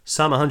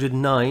Psalm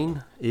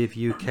 109, if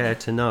you care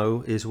to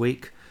know, is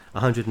week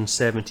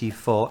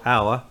 174,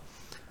 hour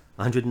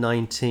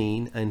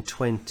 119 and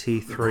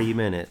 23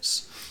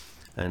 minutes.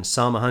 And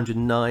Psalm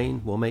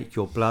 109 will make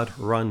your blood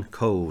run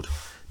cold.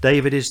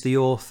 David is the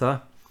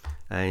author,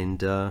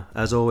 and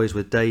as always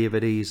with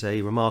David, he's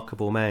a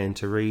remarkable man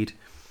to read,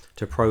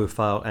 to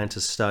profile and to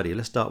study.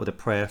 Let's start with a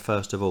prayer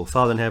first of all.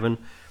 Father in heaven,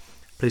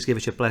 please give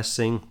us your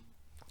blessing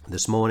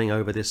this morning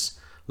over this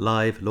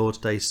live Lord's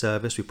Day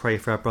service. We pray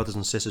for our brothers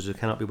and sisters who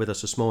cannot be with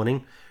us this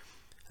morning,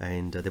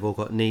 and they've all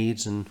got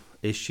needs and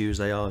issues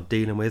they are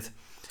dealing with,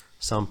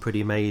 some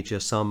pretty major,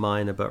 some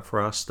minor, but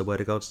for us the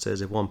word of God says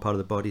if one part of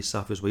the body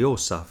suffers, we all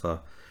suffer.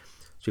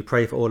 So we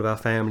pray for all of our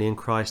family in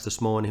Christ this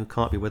morning who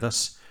can't be with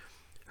us,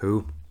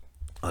 who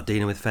are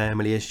dealing with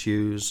family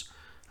issues,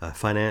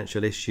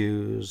 financial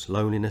issues,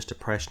 loneliness,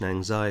 depression,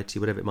 anxiety,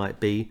 whatever it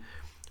might be.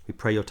 We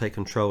pray you'll take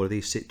control of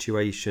these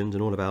situations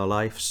in all of our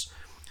lives.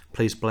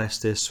 Please bless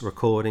this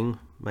recording.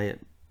 May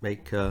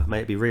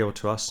it be real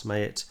to us.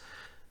 May it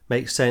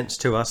make sense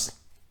to us,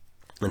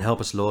 and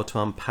help us, Lord,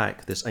 to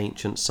unpack this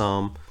ancient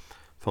psalm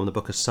from the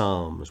book of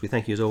Psalms. We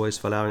thank you as always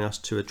for allowing us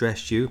to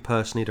address you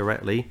personally,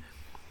 directly,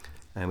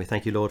 and we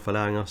thank you, Lord, for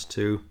allowing us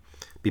to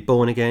be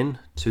born again,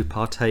 to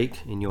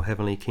partake in your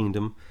heavenly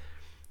kingdom.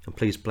 And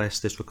please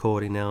bless this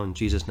recording now in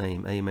Jesus'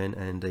 name. Amen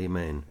and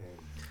amen.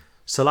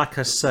 So like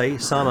I say,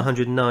 Psalm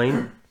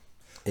 109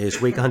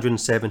 is week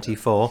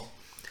 174.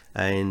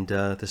 And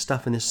the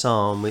stuff in this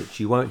psalm which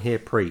you won't hear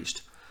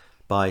preached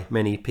by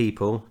many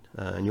people,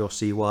 and you'll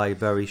see why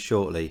very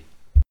shortly.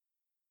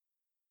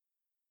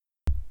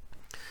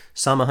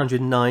 Psalm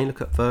 109,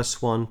 look at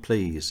verse 1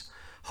 please.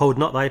 Hold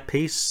not thy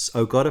peace,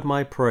 O God of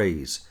my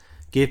praise.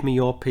 Give me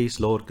your peace,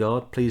 Lord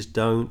God. Please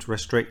don't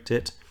restrict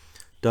it.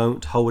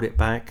 Don't hold it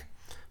back.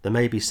 There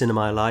may be sin in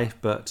my life,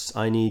 but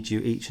I need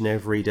you each and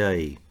every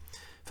day.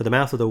 For the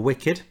mouth of the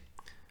wicked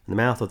and the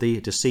mouth of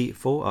the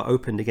deceitful are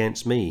opened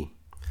against me.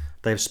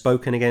 They have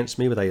spoken against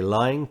me with a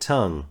lying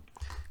tongue.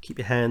 Keep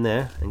your hand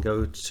there and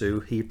go to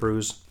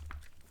Hebrews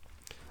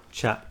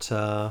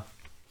chapter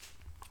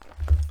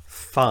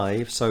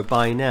 5. So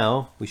by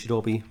now we should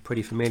all be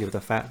pretty familiar with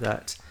the fact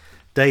that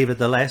David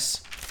the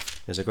Less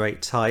is a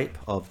great type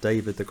of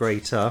David the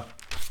Greater.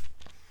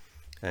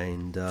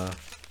 And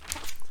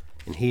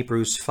in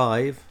Hebrews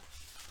 5,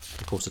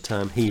 of course the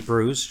term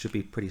Hebrews should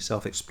be pretty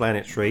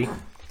self-explanatory.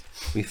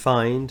 We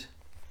find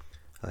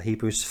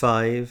Hebrews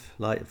 5,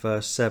 like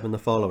verse 7, the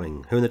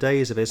following. Who in the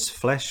days of his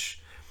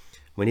flesh,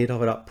 when he had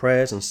offered up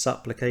prayers and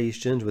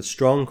supplications with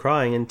strong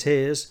crying and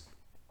tears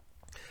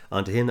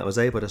unto him that was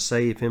able to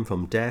save him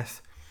from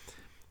death,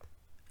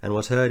 and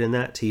was heard in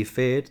that he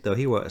feared, though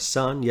he were a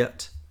son,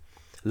 yet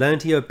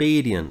learned he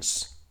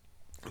obedience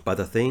by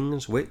the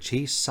things which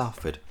he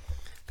suffered.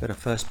 Go to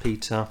 1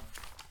 Peter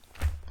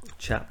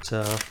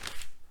chapter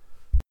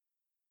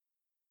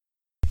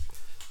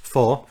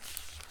 4.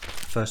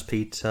 1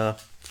 Peter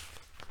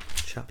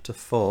chapter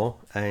 4,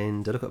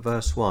 and look at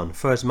verse 1.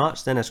 For as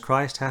much then as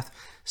Christ hath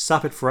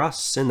suffered for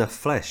us in the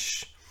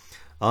flesh,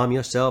 arm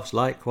yourselves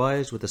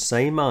likewise with the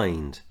same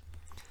mind.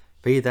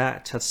 For he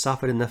that hath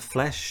suffered in the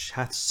flesh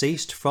hath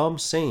ceased from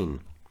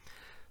sin,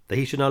 that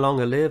he should no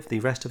longer live the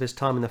rest of his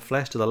time in the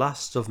flesh to the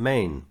lusts of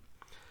men,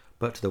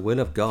 but to the will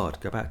of God.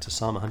 Go back to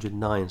Psalm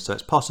 109. So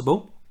it's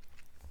possible,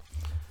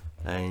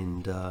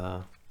 and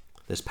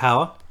there's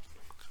power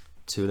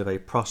to live a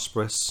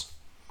prosperous,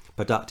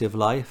 productive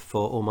life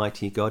for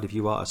Almighty God if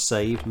you are a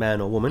saved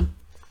man or woman.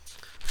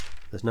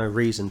 There's no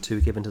reason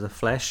to give into the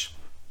flesh,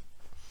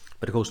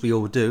 but of course we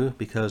all do,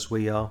 because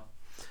we are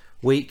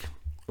weak,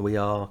 we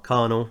are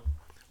carnal,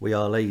 we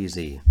are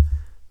lazy.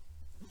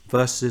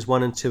 Verses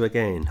 1 and 2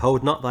 again.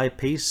 Hold not thy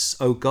peace,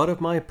 O God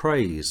of my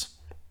praise.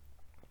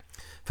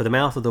 For the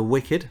mouth of the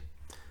wicked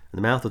and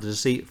the mouth of the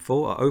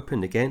deceitful are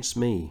opened against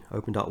me,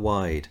 opened up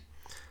wide.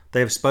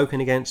 They have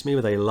spoken against me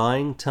with a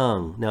lying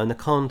tongue. Now in the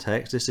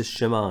context, this is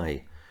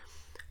Shemai.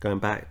 Going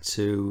back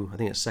to, I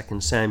think it's 2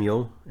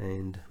 Samuel,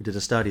 and we did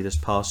a study this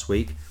past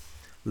week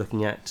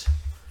looking at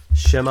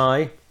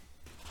Shemai,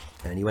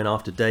 and he went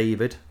after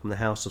David from the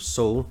house of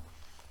Saul,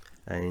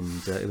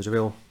 and it was a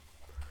real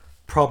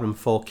problem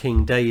for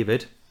King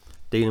David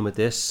dealing with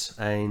this.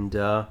 And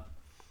not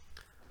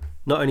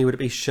only would it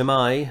be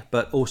Shemai,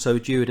 but also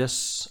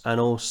Judas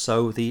and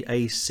also the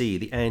AC,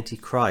 the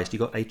Antichrist. You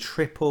got a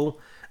triple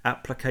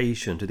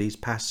application to these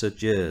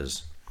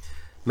passages.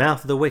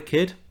 Mouth of the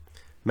wicked,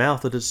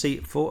 mouth of the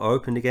deceitful are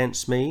opened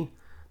against me.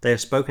 They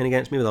have spoken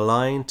against me with a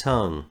lying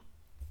tongue.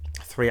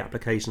 3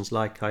 applications,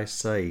 like I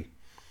say.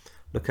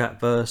 Look at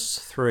verse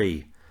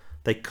 3.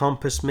 They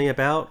compass me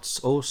about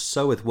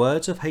also with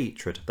words of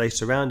hatred. They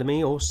surround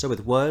me also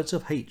with words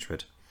of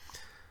hatred.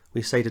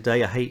 We say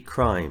today a hate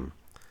crime.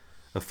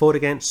 And fought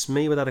against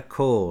me without a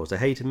cause. They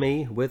hated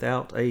me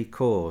without a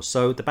cause.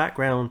 So the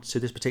background to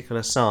this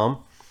particular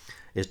psalm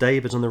is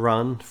David's on the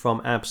run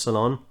from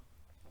Absalom,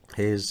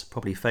 his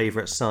probably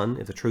favourite son,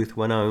 if the truth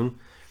were known.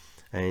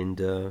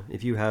 And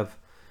if you have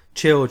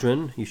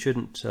children, you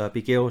shouldn't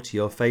be guilty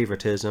of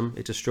favouritism.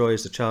 It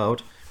destroys the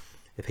child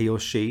if he or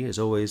she is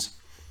always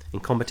in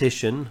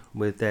competition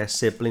with their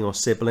sibling or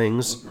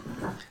siblings,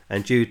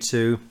 and due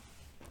to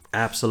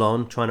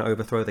Absalom trying to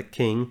overthrow the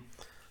king,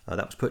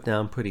 that was put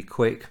down pretty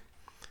quick,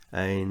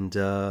 and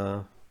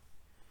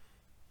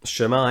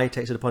Shammai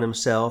takes it upon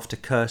himself to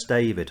curse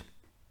David.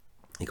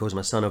 He calls him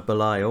a son of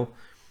Belial.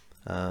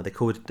 They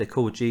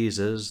called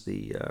Jesus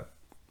the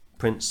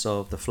prince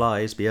of the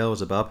flies,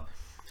 Beelzebub.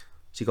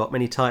 So you got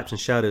many types and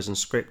shadows in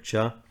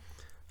scripture,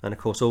 and of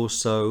course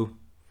also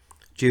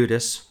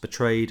Judas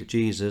betrayed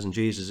Jesus, and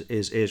Jesus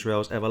is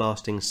Israel's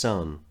everlasting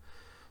son.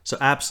 So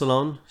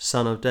Absalom,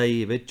 son of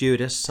David,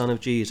 Judas, son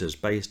of Jesus,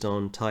 based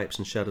on types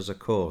and shadows, of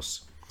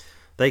course.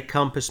 They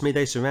compassed me,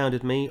 they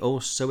surrounded me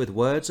also with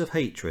words of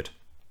hatred,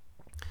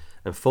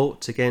 and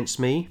fought against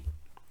me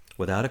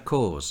without a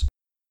cause.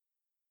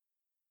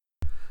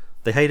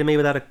 They hated me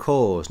without a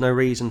cause, no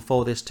reason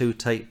for this to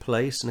take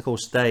place. And of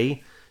course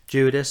they,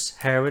 Judas,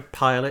 Herod,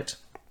 Pilate,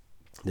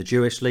 the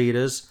Jewish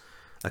leaders,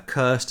 a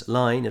cursed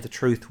line, if the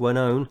truth were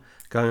known,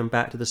 going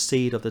back to the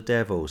seed of the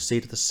devil,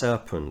 seed of the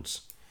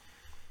serpent.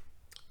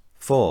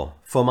 For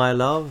my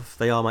love,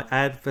 they are my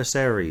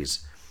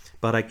adversaries,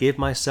 but I give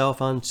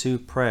myself unto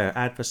prayer.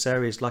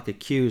 Adversaries like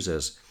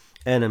accusers,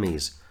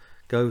 enemies.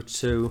 Go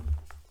to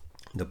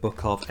the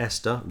book of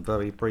Esther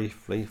very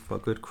briefly for a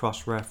good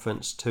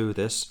cross-reference to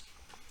this.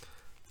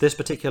 This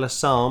particular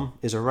psalm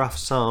is a rough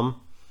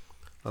psalm.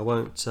 I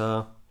won't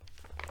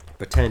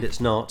pretend it's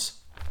not.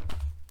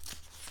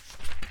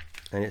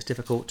 And it's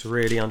difficult to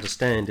really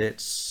understand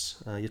it.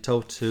 You're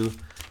told to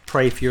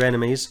pray for your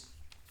enemies.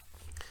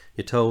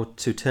 You're told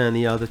to turn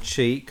the other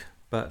cheek.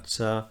 But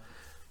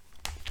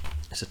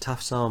it's a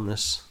tough psalm,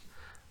 this.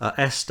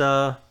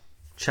 Esther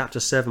chapter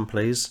 7,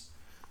 please.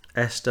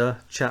 Esther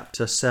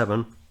chapter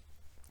 7.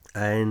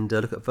 And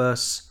look at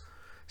verse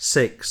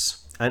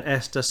 6. And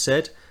Esther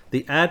said,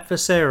 the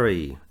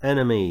adversary,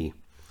 enemy,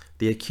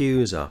 the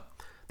accuser.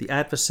 The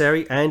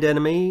adversary and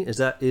enemy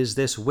is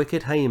this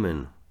wicked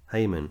Haman.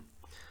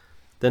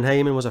 Then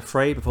Haman was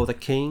afraid before the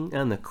king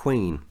and the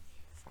queen.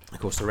 Of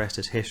course, the rest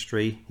is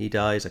history. He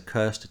dies a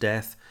cursed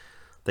death.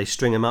 They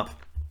string him up.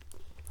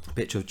 A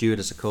picture of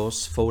Judas, of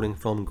course, falling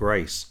from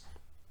grace.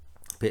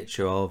 A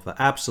picture of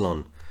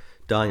Absalom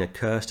dying a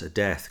cursed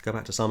death. Go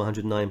back to Psalm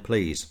 109,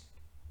 please.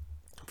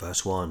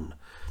 Verse 1.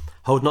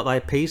 Hold not thy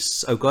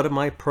peace, O God of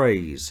my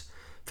praise,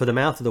 for the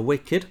mouth of the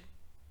wicked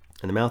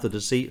and the mouth of the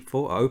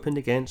deceitful are opened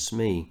against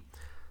me.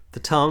 The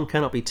tongue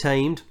cannot be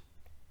tamed.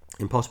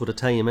 Impossible to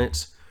tame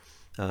it.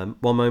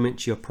 One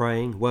moment you're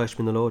praying,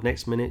 worshipping the Lord.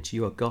 Next minute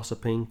you are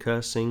gossiping,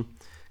 cursing,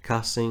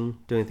 cussing,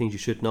 doing things you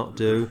should not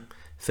do.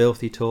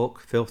 Filthy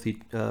talk,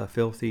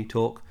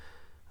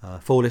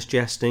 foolish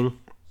jesting.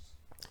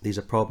 These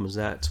are problems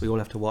that we all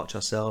have to watch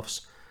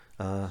ourselves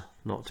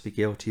not to be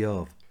guilty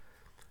of.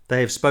 They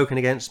have spoken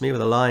against me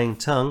with a lying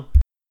tongue.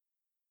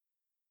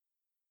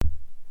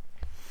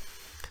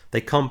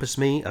 They compassed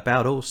me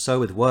about also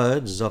with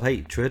words of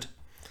hatred.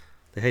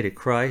 They hated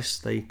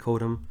Christ. They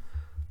called him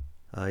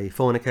a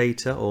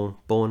fornicator, or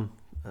born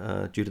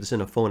due to the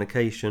sin of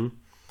fornication.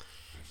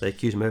 They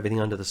accused him of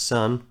everything under the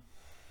sun,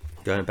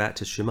 going back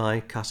to Shammai,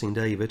 cussing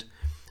David,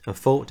 and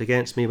fought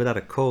against me without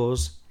a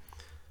cause.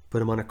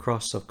 Put him on a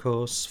cross, of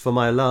course. For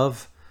my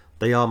love,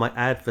 they are my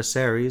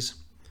adversaries.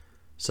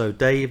 So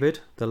David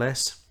the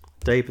less,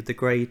 David the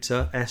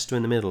greater, Esther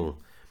in the middle.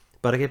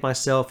 But I give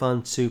myself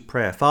unto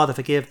prayer. Father,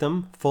 forgive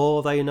them,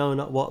 for they know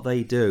not what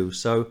they do.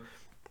 So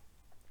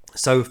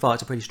far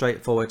it's a pretty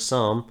straightforward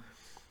psalm,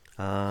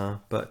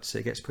 but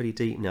it gets pretty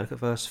deep now. Look at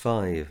verse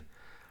 5.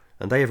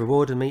 And they have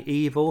rewarded me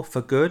evil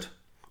for good,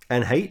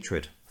 and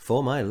hatred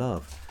for my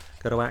love.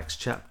 Go to Acts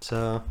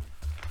chapter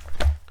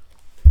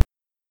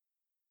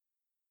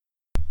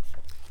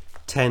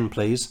 10,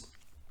 please.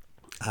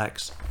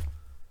 Acts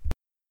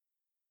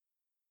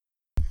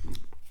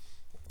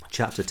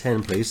chapter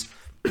 10, please.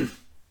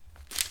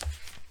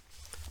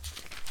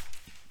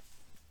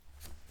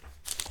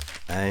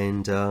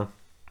 And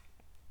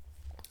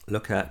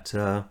look at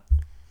let's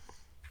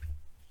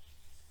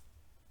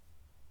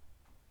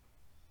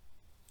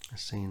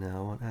see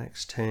now on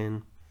Acts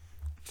 10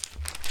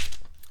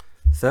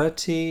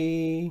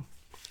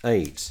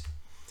 38.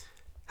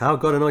 How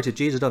God anointed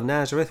Jesus of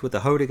Nazareth with the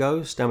Holy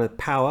Ghost and with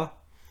power,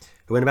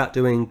 who went about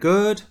doing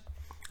good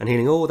and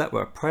healing all that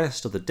were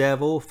oppressed of the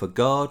devil, for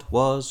God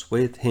was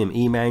with him.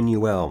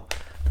 Emmanuel.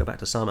 Go back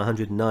to Psalm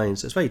 109.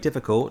 So it's very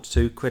difficult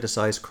to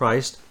criticize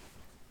Christ.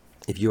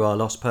 If you are a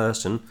lost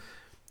person,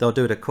 they'll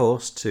do it, of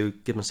course, to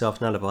give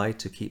themselves an alibi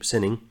to keep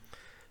sinning.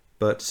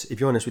 But if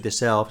you're honest with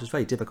yourself, it's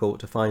very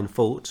difficult to find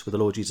fault with the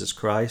Lord Jesus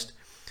Christ.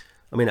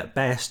 I mean, at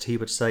best, he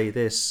would say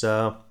this,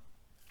 love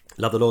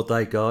the Lord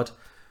thy God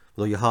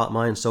with all your heart,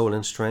 mind, soul,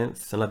 and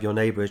strength, and love your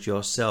neighbour as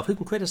yourself. Who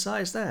can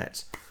criticize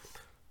that?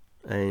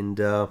 And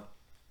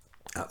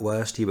at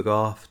worst, he would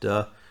go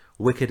after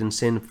wicked and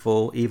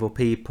sinful, evil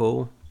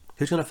people.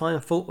 Who's going to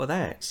find fault with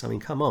that? I mean,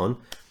 come on.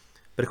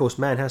 But of course,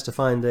 man has to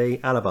find an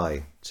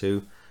alibi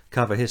to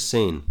cover his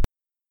sin.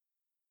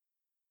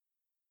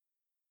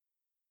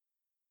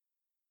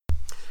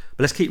 But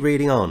let's keep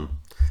reading on.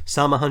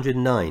 Psalm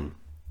 109.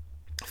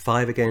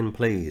 5 again,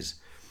 please.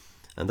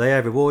 And they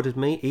have rewarded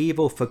me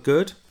evil for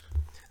good,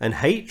 and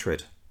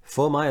hatred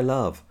for my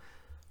love.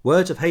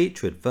 Words of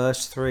hatred,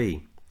 verse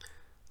 3.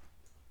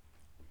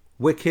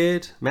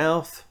 Wicked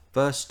mouth,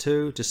 verse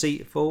 2.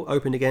 Deceitful,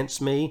 opened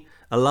against me.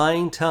 A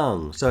lying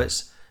tongue. So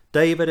it's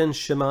David and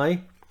Shammai.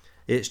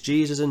 It's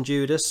Jesus and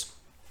Judas.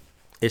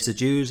 It's the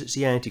Jews, it's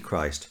the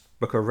Antichrist.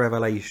 Book of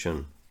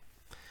Revelation.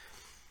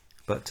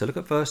 But to look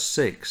at verse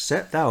 6.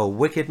 Set thou a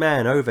wicked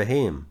man over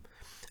him,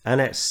 and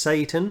let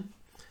Satan,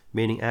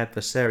 meaning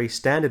adversary,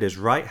 stand at his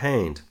right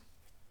hand.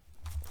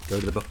 Go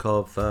to the book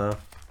of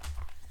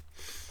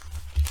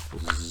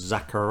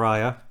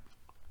Zechariah.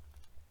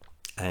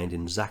 And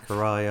in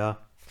Zechariah,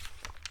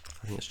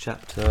 I think it's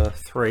chapter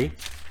 3.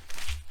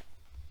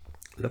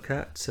 Look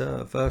at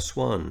verse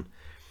 1.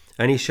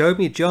 And he showed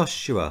me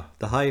Joshua,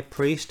 the high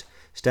priest,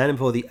 standing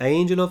before the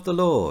angel of the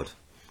Lord,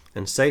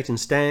 and Satan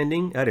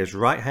standing at his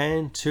right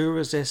hand to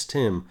resist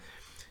him.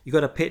 You've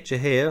got a picture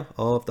here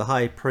of the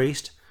high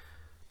priest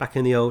back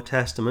in the Old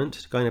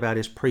Testament, going about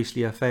his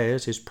priestly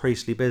affairs, his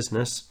priestly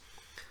business.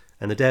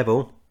 And the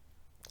devil,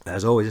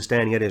 as always, is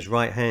standing at his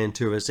right hand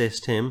to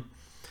resist him.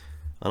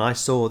 And I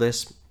saw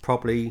this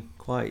probably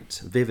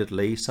quite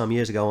vividly some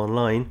years ago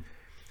online.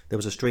 There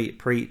was a street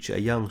preacher, a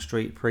young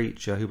street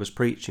preacher, who was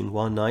preaching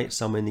one night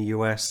somewhere in the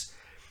US.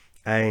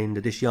 And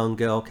this young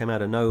girl came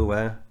out of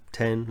nowhere,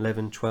 10,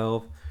 11,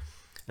 12,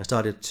 and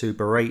started to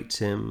berate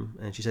him.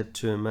 And she said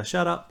to him,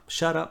 shut up,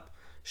 shut up,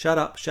 shut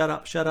up, shut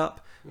up, shut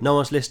up. No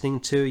one's listening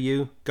to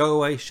you. Go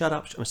away, shut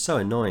up. It was so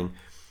annoying.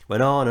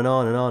 Went on and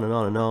on and on and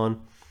on and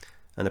on.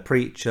 And the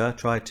preacher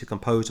tried to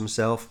compose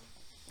himself,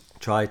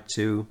 tried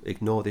to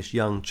ignore this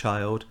young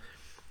child.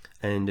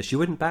 And she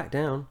wouldn't back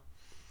down.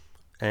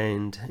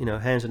 And, you know,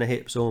 hands on her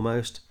hips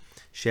almost,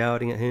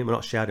 shouting at him. Well,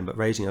 not shouting, but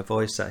raising her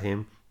voice at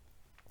him.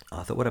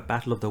 I thought, what a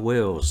battle of the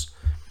wills.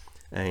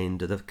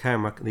 And the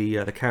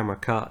camera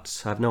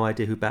cuts. I have no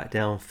idea who backed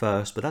down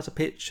first, but that's a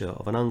picture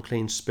of an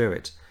unclean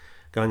spirit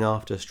going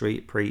after a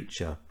street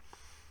preacher.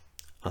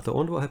 I thought, I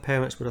wonder what her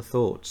parents would have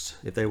thought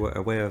if they were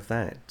aware of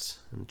that.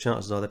 And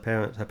chances are her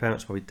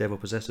parents probably devil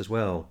possessed as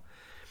well.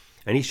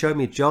 And he showed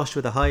me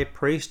Joshua the high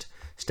priest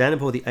standing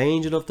before the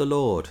angel of the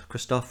Lord,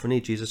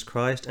 Christophany, Jesus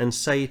Christ, and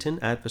Satan,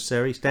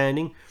 adversary,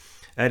 standing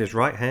at his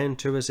right hand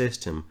to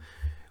resist him.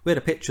 We had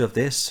a picture of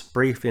this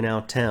briefly in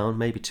our town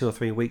maybe 2 or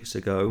 3 weeks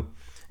ago.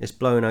 It's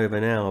blown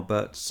over now,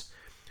 but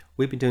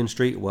we've been doing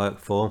street work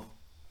for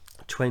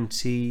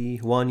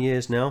 21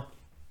 years now.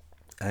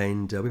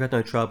 And we've had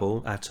no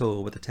trouble at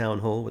all with the town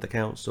hall, with the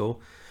council,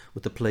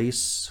 with the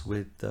police,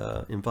 with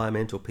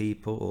environmental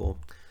people or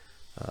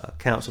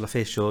council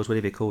officials,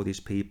 whatever you call these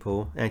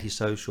people,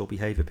 antisocial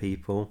behaviour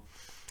people,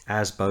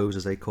 ASBOs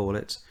as they call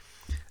it.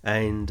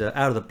 And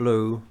out of the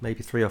blue,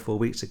 maybe 3 or 4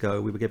 weeks ago,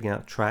 we were giving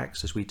out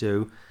tracts, as we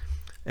do,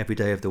 every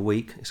day of the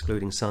week,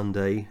 excluding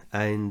Sunday.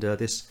 And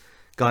this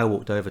guy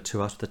walked over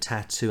to us with a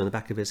tattoo on the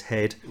back of his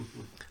head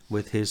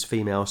with his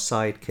female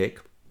sidekick.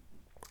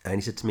 And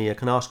he said to me,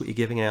 can I ask what you're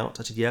giving out?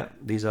 I said, yeah,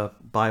 these are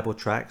Bible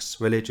tracts,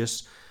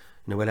 religious.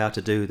 You know, we're allowed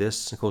to do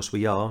this. Of course,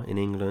 we are in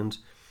England.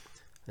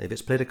 If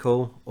it's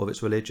political or if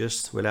it's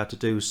religious, we're allowed to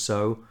do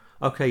so.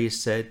 Okay, he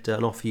said,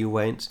 and off you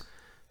went.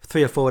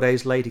 3 or 4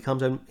 days later,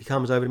 he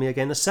comes over to me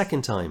again the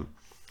second time.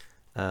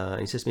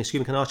 He says to me,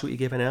 excuse me, can I ask you what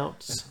you're giving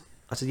out?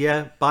 I said,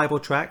 yeah, Bible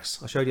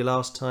tracts. I showed you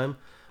last time.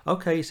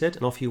 Okay, he said,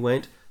 and off you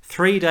went.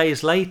 3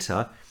 days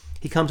later,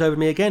 he comes over to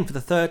me again for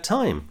the 3rd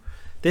time.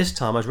 This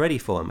time I was ready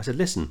for him. I said,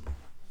 listen,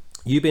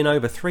 you've been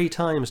over 3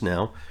 times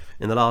now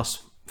in the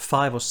last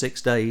 5 or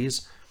 6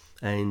 days,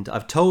 and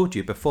I've told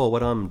you before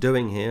what I'm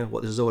doing here,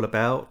 what this is all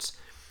about.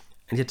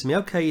 And he said to me,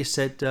 okay, he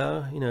said,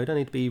 you know, don't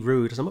need to be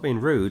rude. I said, I'm not being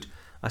rude.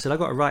 I said, I've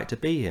got a right to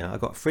be here.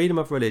 I've got freedom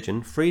of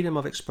religion, freedom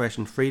of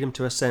expression, freedom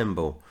to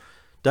assemble.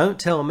 Don't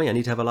tell me I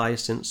need to have a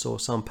license or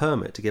some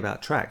permit to give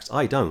out tracts.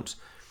 I don't.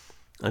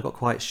 I got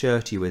quite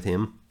shirty with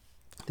him.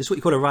 This is what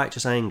you call a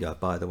righteous anger,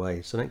 by the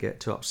way, so don't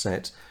get too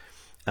upset.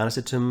 And I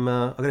said to him,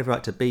 I've got every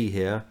right to be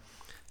here.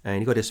 And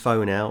he got his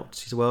phone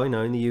out. He said, well, you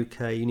know, in the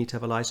UK, you need to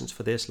have a license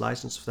for this,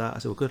 license for that. I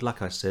said, well, good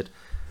luck, I said.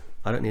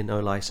 I don't need no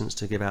license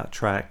to give out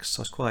tracts.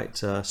 I was quite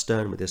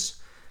stern with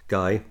this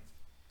guy.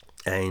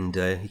 And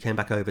he came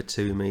back over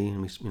to me,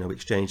 and we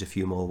exchanged a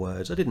few more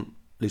words. I didn't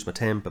lose my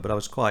temper, but I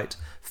was quite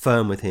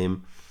firm with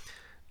him.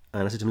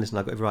 And I said to him, listen,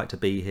 I've got every right to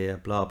be here,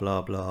 blah,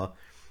 blah, blah.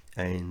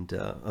 And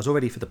I was all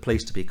ready for the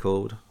police to be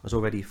called. I was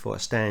all ready for a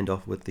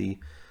standoff with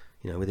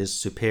with his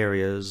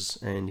superiors.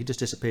 And he just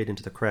disappeared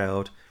into the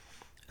crowd.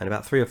 And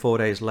about 3 or 4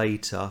 days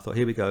later, I thought,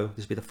 here we go.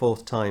 This will be the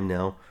 4th time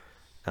now.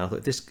 And I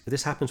thought, if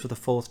this happens for the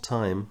 4th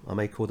time, I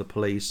may call the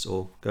police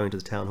or go into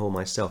the town hall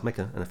myself, make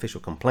an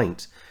official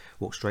complaint.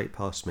 Walk straight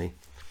past me.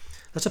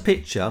 That's a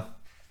picture,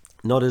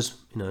 not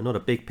a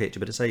big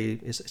picture, but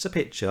it's a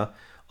picture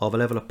of a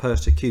level of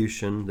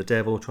persecution, the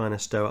devil trying to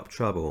stir up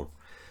trouble.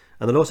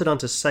 And the Lord said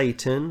unto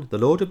Satan, the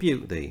Lord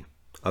rebuke thee,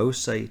 O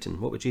Satan.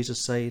 What would Jesus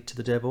say to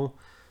the devil?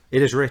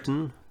 It is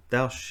written,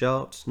 thou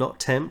shalt not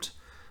tempt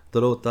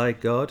the Lord thy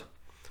God.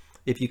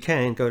 If you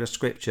can, go to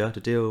scripture to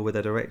deal with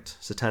a direct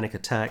satanic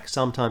attack.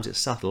 Sometimes it's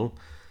subtle,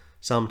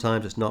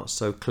 Sometimes it's not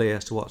so clear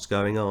as to what's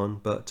going on,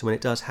 but when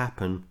it does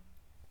happen,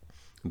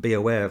 be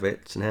aware of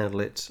it and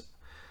handle it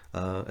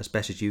as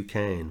best as you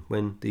can.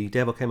 When the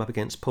devil came up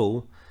against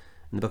Paul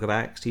in the book of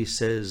Acts, he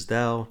says,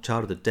 "Thou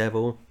child of the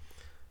devil,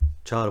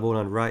 child of all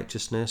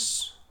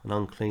unrighteousness, an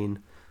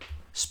unclean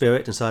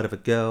spirit inside of a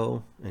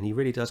girl," and he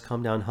really does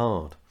come down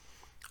hard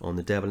on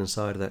the devil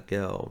inside of that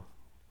girl.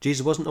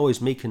 Jesus wasn't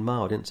always meek and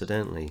mild,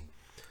 incidentally.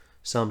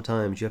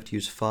 Sometimes you have to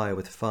use fire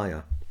with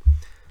fire.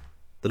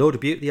 "The Lord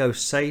rebuked thee, O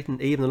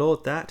Satan, even the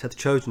Lord that hath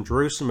chosen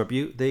Jerusalem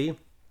rebuke thee.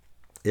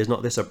 Is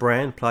not this a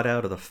brand plucked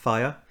out of the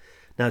fire?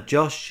 Now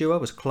Joshua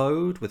was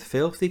clothed with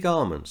filthy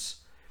garments,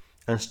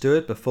 and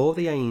stood before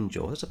the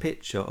angel." That's a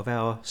picture of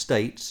our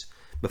states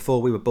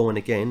before we were born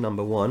again,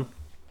 number one.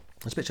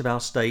 That's a picture of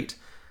our state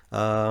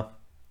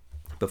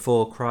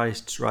before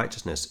Christ's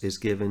righteousness is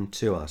given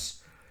to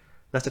us.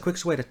 That's the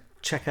quickest way to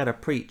check out a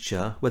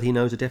preacher, whether he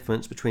knows the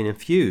difference between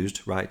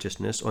infused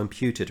righteousness or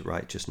imputed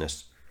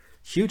righteousness.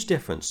 Huge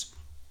difference.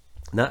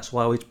 And that's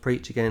why we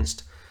preach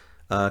against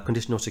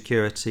conditional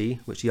security,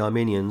 which the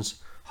Arminians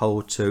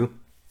hold to.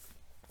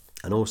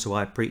 And also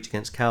I preach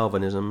against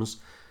Calvinism's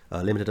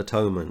limited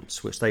atonement,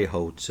 which they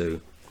hold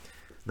to.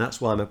 And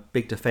that's why I'm a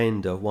big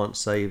defender of once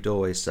saved,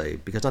 always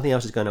saved, because nothing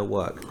else is going to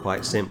work,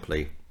 quite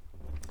simply.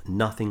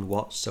 Nothing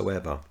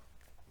whatsoever.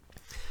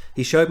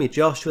 He showed me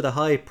Joshua the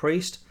high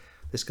priest.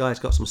 This guy's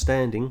got some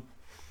standing.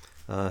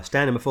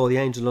 Standing before the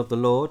angel of the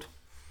Lord.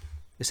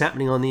 It's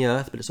happening on the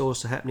earth, but it's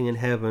also happening in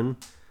heaven.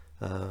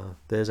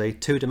 There's a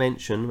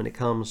two-dimension when it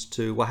comes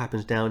to what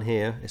happens down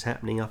here. It's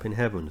happening up in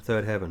heaven,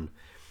 third heaven.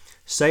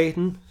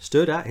 Satan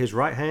stood at his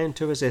right hand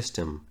to resist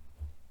him.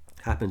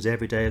 Happens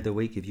every day of the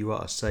week if you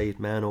are a saved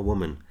man or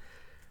woman.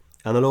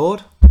 And the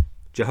Lord,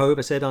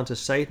 Jehovah, said unto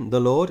Satan, "The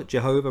Lord,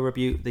 Jehovah,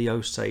 rebuke thee,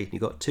 O Satan."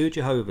 You've got two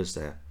Jehovahs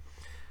there.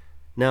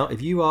 Now,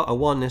 if you are a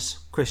oneness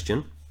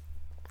Christian,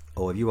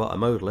 or if you are a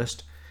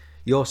modalist,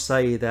 you'll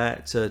say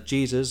that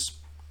Jesus'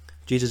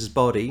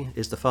 body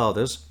is the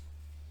Father's,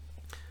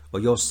 or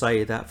you'll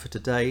say that for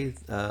today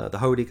the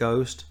Holy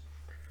Ghost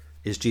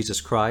is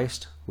Jesus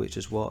Christ, which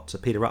is what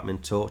Peter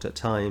Ruttman taught at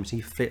times.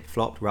 He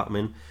flip-flopped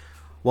Ruttman.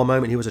 One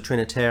moment he was a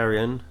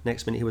Trinitarian,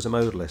 next minute he was a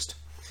modalist.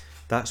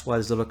 That's why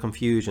there's a lot of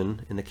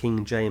confusion in the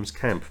King James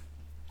camp.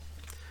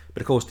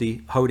 But of course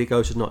the Holy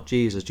Ghost is not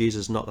Jesus.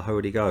 Jesus is not the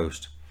Holy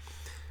Ghost.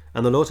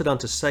 "And the Lord said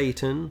unto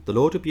Satan, The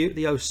Lord rebuke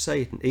thee, O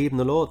Satan, even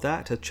the Lord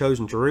that hath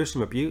chosen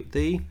Jerusalem rebuke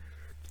thee.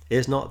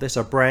 Is not this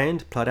a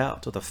brand plucked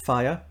out of the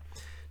fire?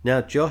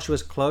 Now Joshua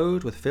was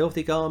clothed with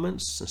filthy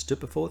garments and stood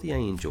before the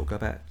angel." Go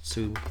back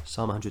to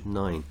Psalm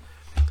 109.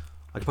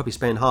 I could probably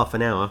spend half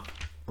an hour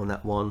on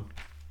that one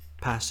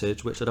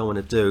passage, which I don't want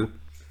to do.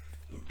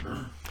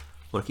 I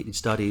want to keep these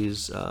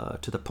studies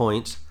to the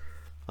point.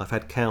 I've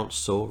had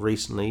counsel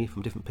recently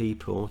from different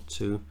people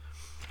to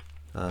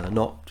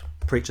not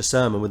preach a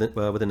sermon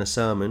within a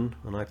sermon,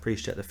 and I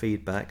appreciate the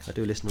feedback. I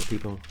do listen to what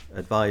people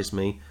advise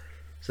me.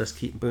 So let's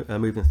keep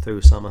moving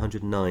through Psalm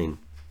 109.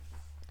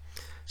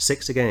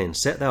 6 again.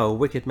 "Set thou a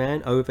wicked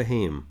man over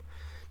him."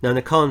 Now in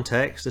the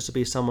context, this would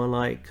be someone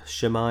like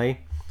Shammai,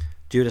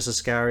 Judas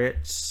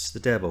Iscariot, the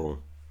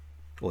devil,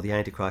 or the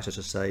Antichrist, I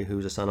should say,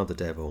 who's the son of the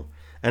devil.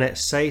 "And let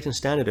Satan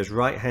stand at his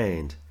right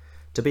hand,"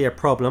 to be a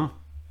problem,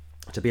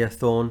 to be a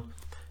thorn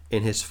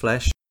in his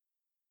flesh.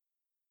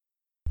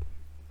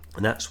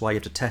 And that's why you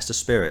have to test the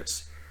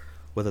spirits,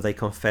 whether they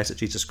confess that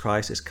Jesus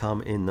Christ is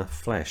come in the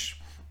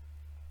flesh.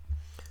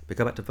 We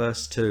go back to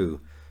verse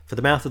 2. "For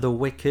the mouth of the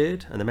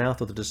wicked and the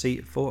mouth of the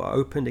deceitful are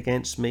opened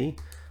against me.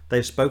 They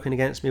have spoken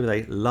against me with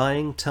a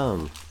lying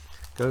tongue."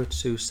 Go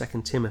to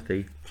 2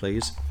 Timothy,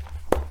 please.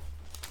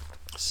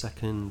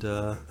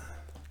 2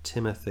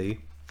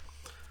 Timothy.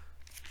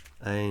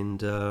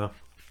 And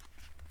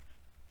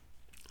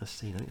let's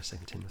see, I think it's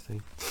 2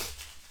 Timothy.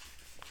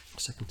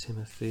 2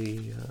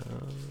 Timothy,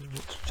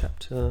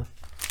 chapter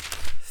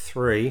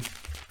 3.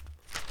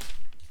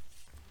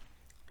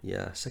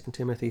 Yeah, 2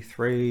 Timothy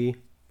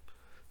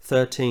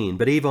 3:13.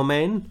 "But evil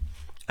men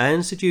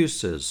and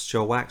seducers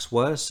shall wax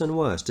worse and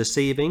worse,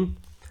 deceiving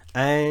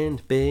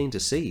and being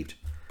deceived."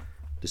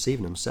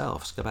 Deceiving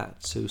themselves. Go back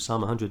to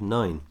Psalm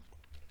 109.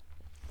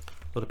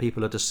 A lot of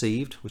people are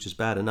deceived, which is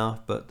bad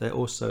enough, but they're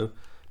also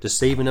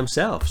deceiving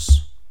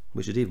themselves,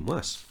 which is even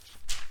worse.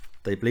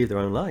 They believe their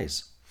own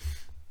lies.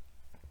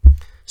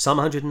 Psalm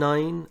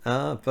 109,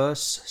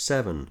 verse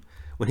 7.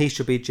 "When he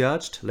shall be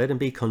judged, let him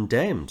be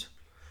condemned,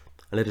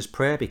 and let his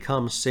prayer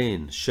become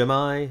sin."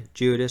 Shammai,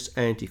 Judas,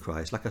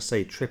 Antichrist. Like I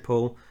say,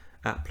 triple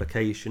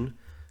application.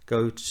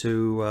 Go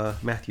to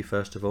Matthew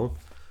first of all.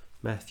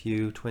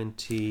 Matthew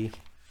 27.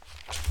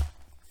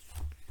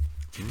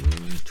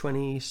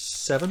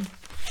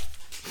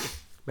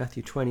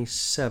 Matthew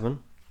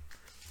 27.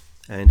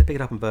 And to pick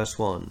it up in verse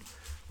 1.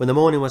 "When the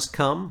morning was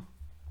come,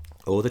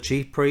 all the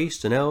chief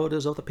priests and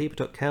elders of the people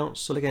took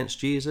counsel against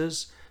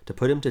Jesus to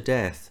put him to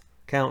death."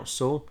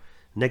 Counsel,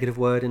 negative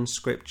word in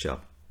Scripture.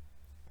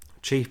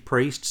 Chief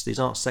priests, these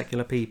aren't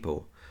secular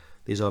people.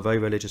 These are very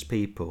religious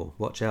people.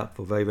 Watch out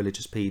for very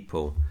religious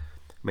people.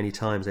 Many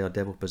times they are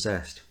devil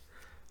possessed.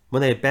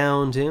 When they had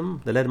bound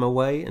him, they led him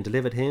away and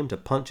delivered him to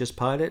Pontius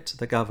Pilate,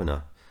 the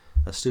governor,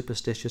 a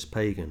superstitious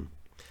pagan.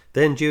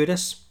 Then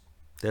Judas,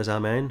 there's our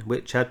man,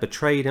 which had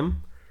betrayed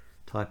him,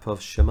 type of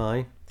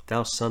Shammai,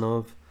 thou son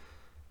of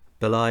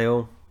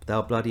Belial,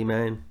 thou bloody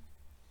man,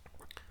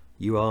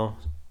 you are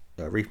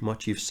reaping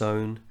what you've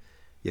sown,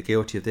 you're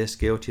guilty of this,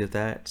 guilty of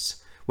that.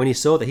 When he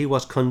saw that he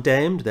was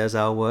condemned, there's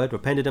our word,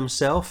 repented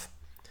himself,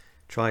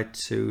 tried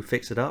to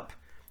fix it up,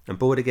 and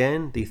brought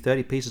again the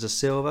 30 pieces of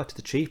silver to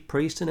the chief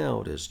priests and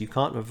elders. You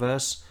can't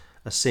reverse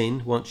a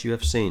sin once you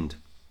have sinned.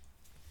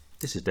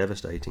 This is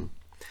devastating.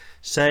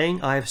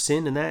 Saying, I have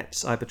sinned, and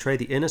that I betrayed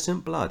the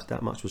innocent blood.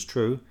 That much was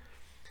true.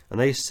 And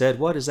they said,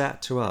 what is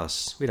that to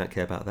us? We don't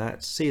care about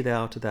that. See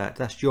thou to that.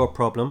 That's your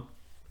problem.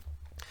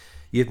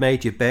 You've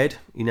made your bed.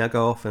 You now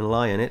go off and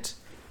lie in it.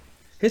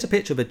 Here's a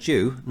picture of a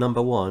Jew,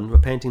 number 1,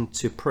 repenting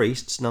to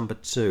priests, number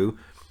 2,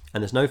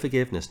 and there's no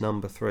forgiveness,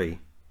 number 3.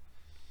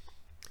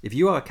 If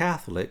you are a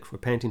Catholic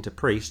repenting to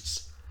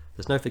priests,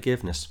 there's no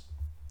forgiveness.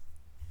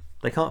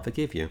 They can't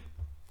forgive you.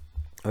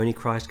 Only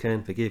Christ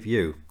can forgive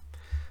you.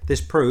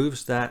 This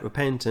proves that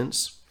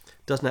repentance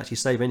doesn't actually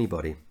save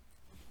anybody.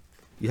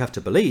 You have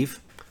to believe,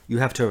 you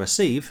have to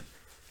receive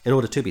in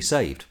order to be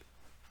saved.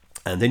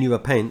 And then you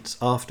repent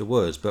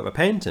afterwards. But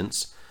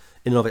repentance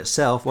in and of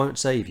itself won't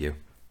save you.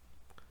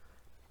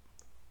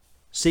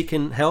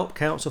 Seeking help,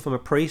 counsel from a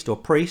priest or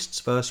priests,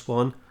 verse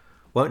 1,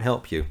 won't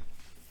help you.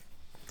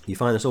 You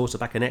find this also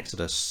back in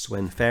Exodus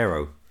when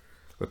Pharaoh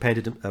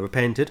repented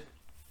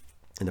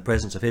in the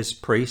presence of his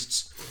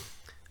priests.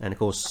 And of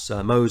course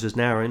Moses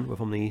and Aaron were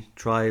from the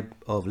tribe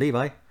of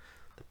Levi,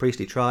 the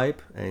priestly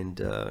tribe, and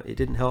it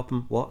didn't help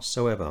him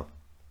whatsoever.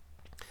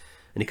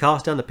 And he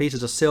cast down the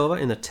pieces of silver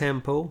in the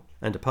temple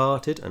and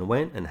departed and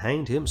went and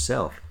hanged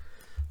himself.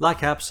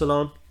 Like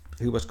Absalom,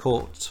 who was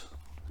caught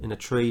in a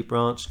tree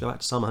branch, go back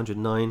to Psalm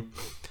 109.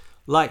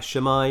 Like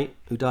Shammai,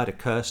 who died a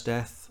cursed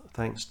death,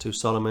 thanks to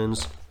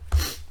Solomon's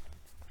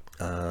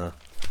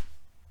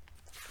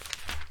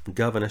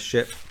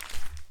governorship,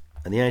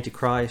 and the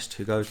Antichrist,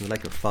 who goes in the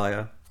lake of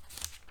fire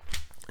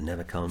and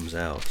never comes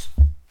out.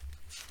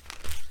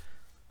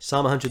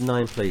 Psalm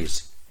 109,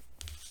 please.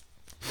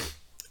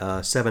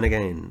 7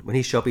 again. When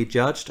he shall be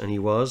judged, and he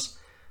was,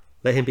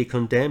 let him be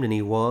condemned, and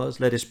he was.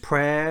 Let his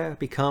prayer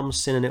become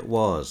sin, and it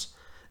was.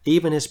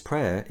 Even his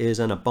prayer is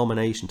an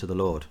abomination to the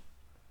Lord.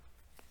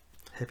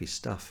 Heavy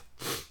stuff.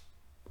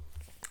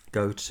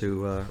 Go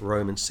to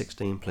Romans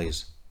 16,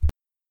 please.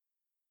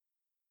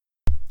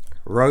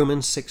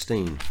 Romans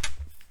 16.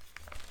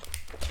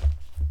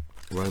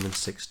 Romans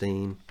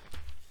 16.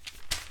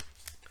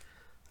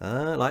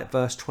 Like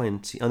verse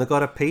 20. And the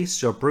God of peace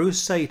shall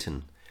bruise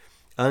Satan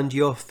under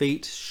your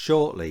feet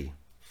shortly.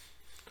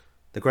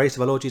 The grace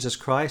of our Lord Jesus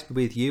Christ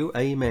be with you.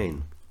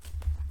 Amen.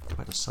 Go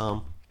back to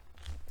Psalm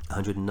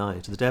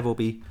 109. So the devil will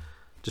be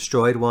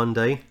destroyed one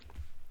day,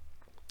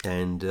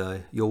 and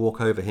you'll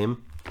walk over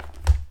him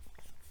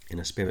in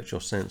a spiritual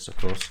sense, of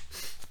course.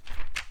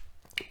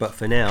 But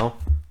for now,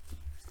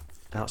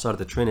 outside of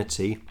the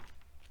Trinity,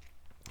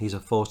 he's a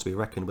force to be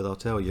reckoned with, I'll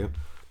tell you.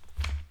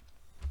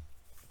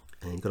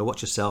 And you've got to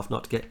watch yourself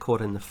not to get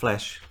caught in the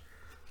flesh,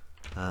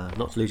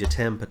 not to lose your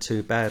temper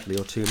too badly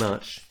or too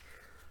much.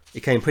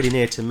 It came pretty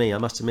near to me, I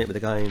must admit, with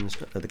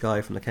the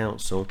guy from the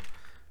council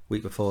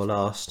week before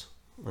last,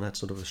 and I had to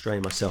sort of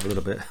restrain myself a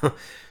little bit.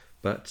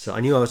 But I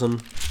knew I was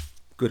on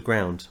good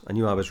ground. I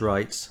knew I was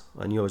right.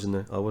 I knew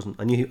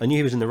I knew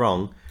he was in the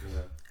wrong,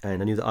 yeah.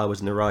 And I knew that I was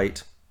in the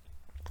right.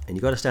 And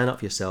you've got to stand up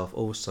for yourself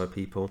also,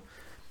 people,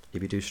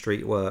 if you do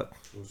street work.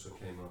 Also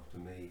came after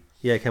me.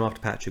 Yeah, he came after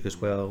Patrick as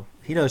well.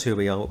 He knows who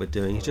we are, what we're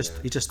doing. He's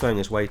just throwing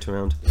his weight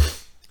around.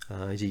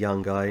 He's a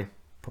young guy,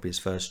 probably his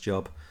first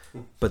job.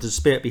 But there's a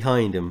spirit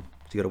behind him,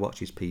 so you've got to watch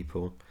these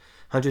people.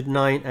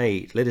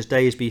 109:8. Let his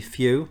days be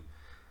few.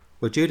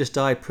 Well, Judas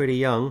died pretty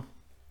young.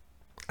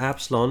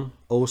 Absalom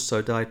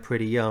also died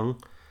pretty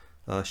young.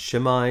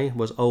 Shammai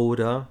was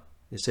older.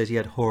 It says he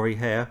had hoary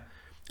hair,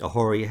 a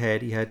hoary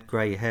head. He had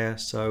grey hair.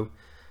 So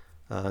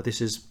this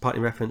is partly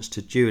in reference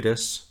to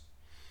Judas,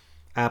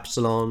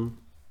 Absalom,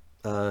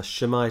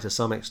 Shammai to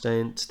some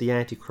extent, the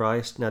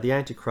Antichrist. Now the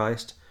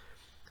Antichrist,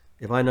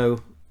 if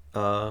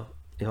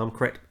I'm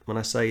correct when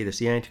I say this,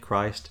 the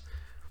Antichrist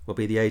will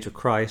be the age of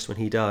Christ when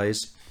he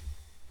dies.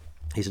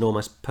 He's an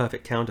almost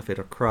perfect counterfeit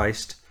of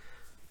Christ.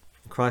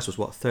 Christ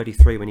was,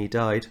 33 when he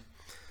died?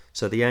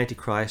 So the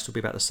Antichrist will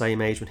be about the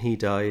same age when he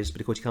dies, but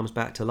of course he comes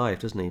back to life,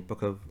 doesn't he?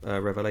 Book of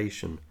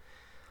Revelation.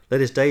 Let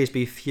his days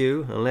be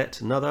few, and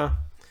let another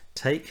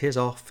take his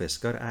office.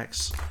 Go to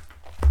Acts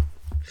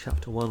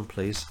chapter 1,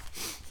 please.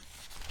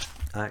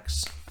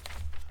 Acts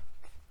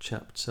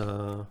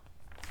chapter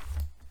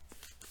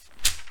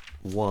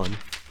 1.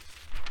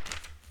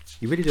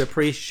 You really do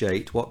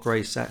appreciate what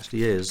grace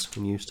actually is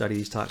when you study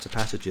these types of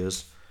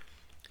passages,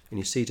 and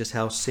you see just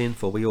how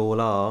sinful we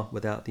all are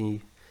without the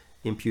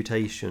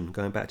imputation.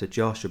 Going back to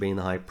Joshua being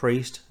the high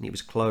priest, and he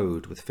was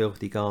clothed with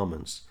filthy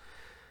garments.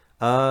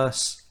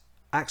 Acts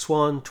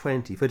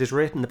 1:20. For it is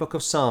written in the book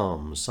of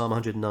Psalms, Psalm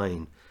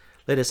 109,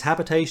 let his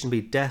habitation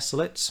be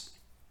desolate,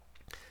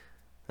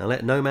 And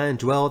let no man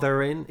dwell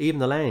therein. Even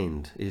the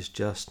land is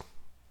just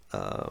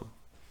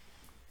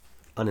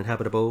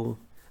uninhabitable.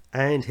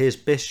 And his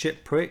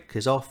bishopric,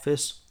 his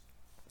office,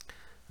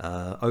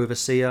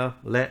 overseer,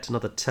 let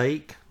another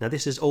take. Now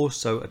this is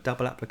also a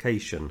double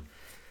application.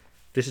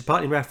 This is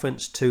partly in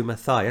reference to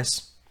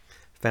Matthias,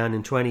 found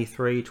in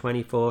 23,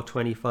 24,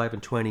 25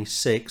 and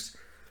 26,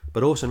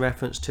 but also in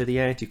reference to the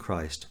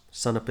Antichrist,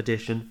 son of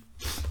perdition,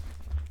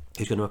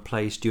 who's going to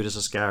replace Judas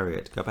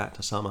Iscariot. Go back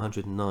to Psalm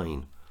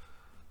 109.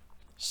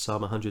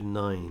 Psalm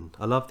 109.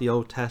 I love the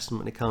Old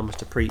Testament when it comes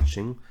to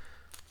preaching.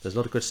 There's a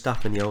lot of good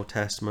stuff in the Old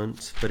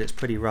Testament, but it's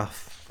pretty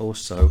rough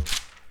also.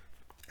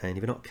 And if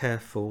you're not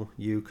careful,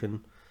 you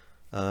can,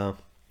 I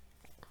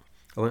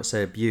won't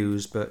say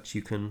abuse, but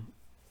you can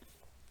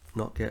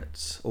not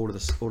get all of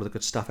the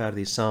good stuff out of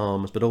these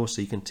Psalms, but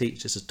also you can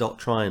teach this as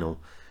doctrinal,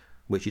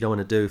 which you don't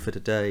want to do for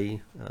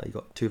today. You've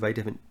got two very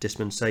different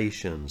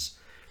dispensations,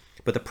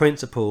 but the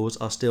principles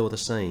are still the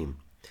same.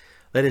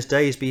 Let his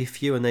days be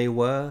few, and they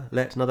were.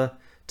 Let another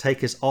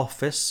take his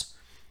office,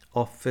 the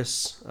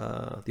office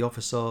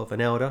of an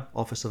elder,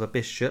 office of a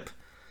bishop.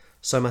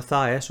 So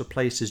Matthias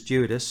replaces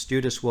Judas.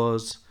 Judas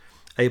was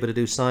able to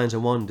do signs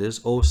and wonders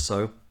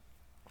also.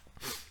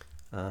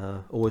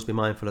 Always be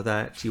mindful of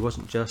that. He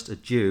wasn't just a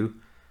Jew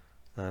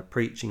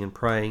preaching and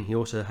praying. He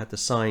also had the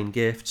sign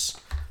gifts,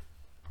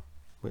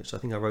 which I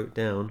think I wrote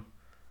down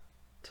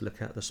to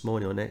look at this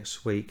morning or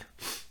next week.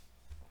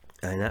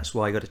 And that's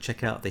why you got to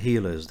check out the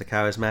healers, the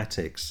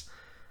charismatics.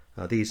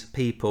 These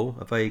people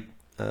are very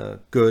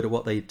good at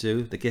what they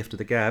do, the gift of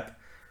the gab,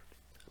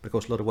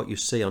 because a lot of what you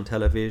see on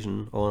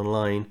television or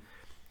online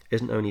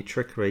isn't only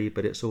trickery,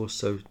 but it's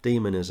also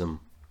demonism.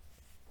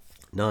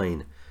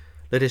 9.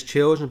 Let his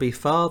children be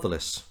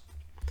fatherless.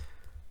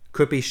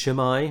 Could be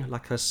Shammai,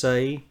 like I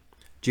say,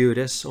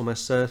 Judas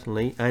almost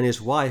certainly, and his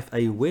wife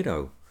a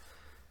widow.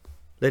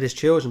 Let his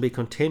children be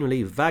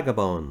continually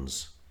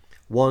vagabonds,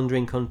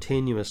 wandering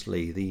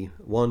continuously, the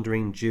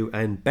wandering Jew,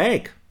 and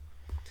beg.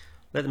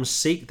 Let them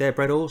seek their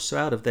bread also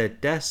out of their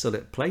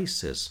desolate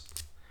places.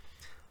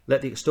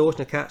 Let the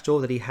extortioner catch all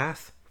that he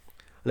hath,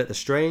 and let the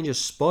stranger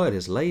spoil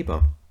his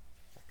labour.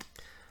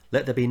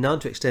 Let there be none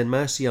to extend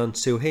mercy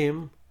unto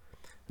him,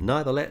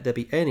 neither let there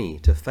be any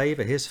to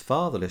favour his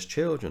fatherless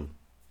children.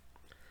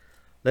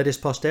 Let his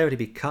posterity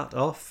be cut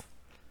off,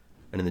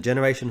 and in the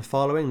generation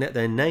following let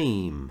their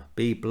name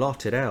be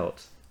blotted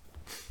out.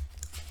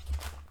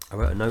 I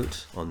wrote a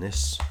note on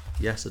this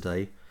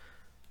yesterday,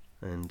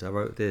 and I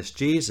wrote this: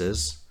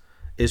 Jesus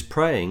is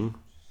praying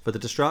for the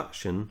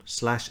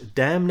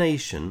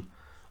destruction/damnation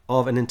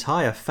of an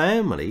entire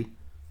family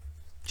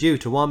due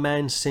to one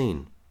man's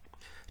sin.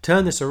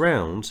 Turn this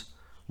around,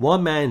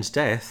 one man's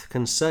death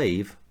can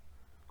save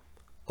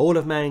all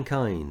of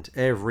mankind,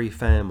 every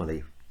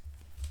family.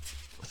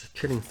 That's a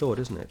chilling thought,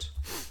 isn't it?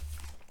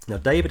 Now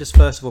David is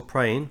first of all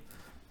praying.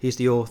 He's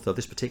the author of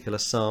this particular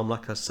psalm,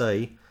 like I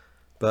say,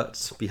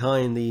 but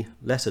behind the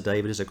lesser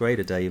David is a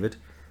greater David,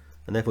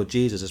 and therefore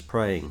Jesus is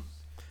praying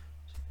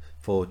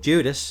for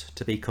Judas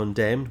to be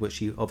condemned, which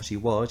he obviously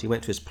was. He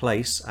went to his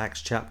place,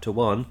 Acts chapter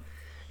 1.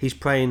 He's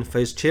praying for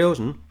his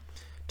children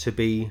to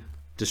be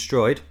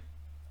destroyed.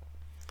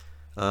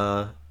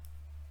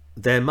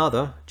 Their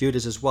mother,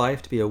 Judas's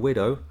wife, to be a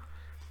widow.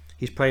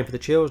 He's praying for the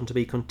children to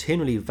be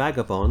continually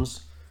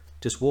vagabonds,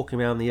 just walking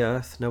around the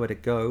earth, nowhere to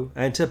go,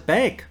 and to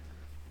beg.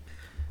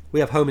 We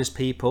have homeless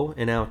people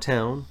in our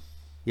town,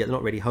 yet they're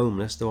not really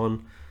homeless. They're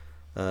on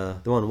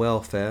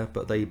welfare,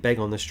 but they beg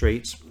on the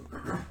streets.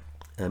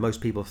 Most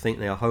people think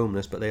they are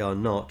homeless, but they are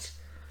not.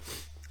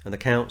 And the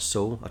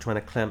council are trying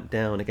to clamp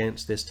down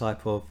against this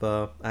type of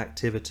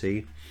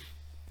activity.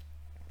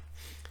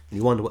 And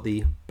you wonder what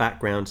the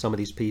background some of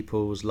these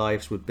people's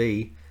lives would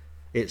be.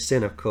 It's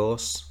sin, of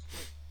course.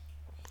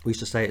 We used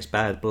to say it's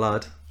bad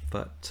blood,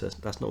 but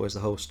that's not always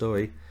the whole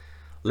story.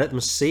 Let them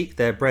seek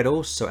their bread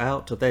also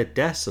out of their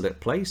desolate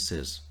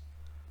places.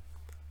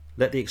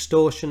 Let the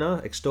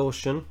extortioner,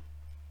 extortion,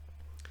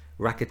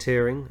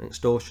 racketeering,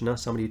 extortioner,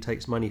 somebody who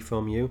takes money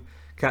from you,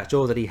 catch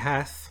all that he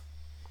hath.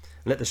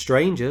 And let the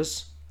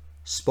strangers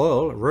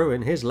spoil,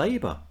 ruin his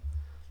labour.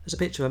 There's a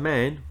picture of a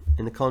man,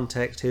 in the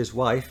context, his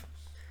wife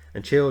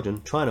and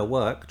children trying to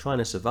work, trying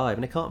to survive,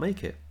 and they can't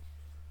make it.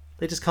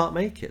 They just can't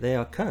make it. They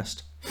are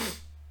cursed.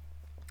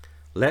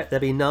 Let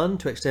there be none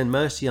to extend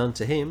mercy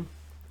unto him,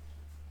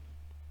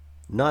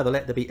 neither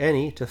let there be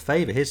any to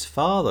favour his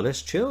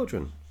fatherless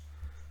children.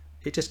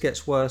 It just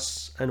gets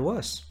worse and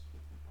worse.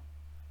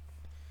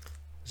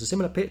 There's a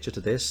similar picture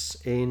to this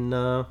in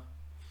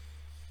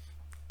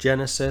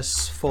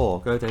Genesis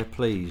 4. Go there,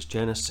 please.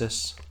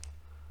 Genesis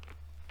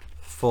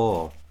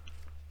 4.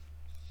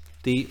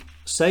 The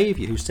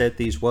Saviour who said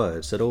these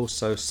words said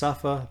also,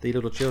 "Suffer the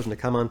little children to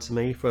come unto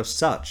me, for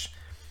such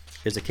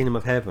is the kingdom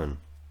of heaven."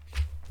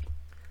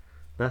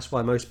 That's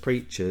why most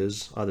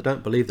preachers either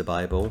don't believe the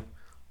Bible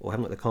or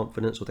haven't got the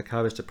confidence or the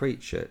courage to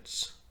preach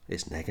it.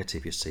 It's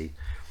negative, you see.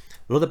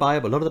 A lot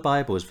of the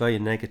Bible is very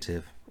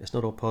negative. It's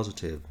not all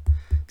positive.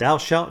 Thou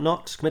shalt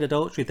not commit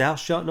adultery, thou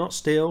shalt not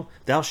steal,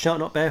 thou shalt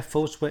not bear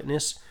false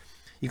witness.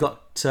 You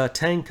got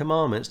 10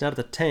 commandments, and out of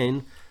the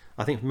 10,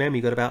 I think from memory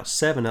you got about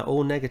 7 are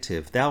all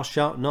negative. Thou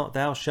shalt not,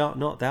 thou shalt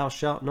not, thou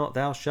shalt not,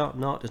 thou shalt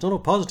not. It's not all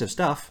positive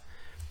stuff.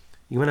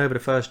 You went over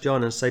to 1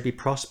 John and say be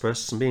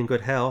prosperous and be in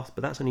good health,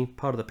 but that's only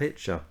part of the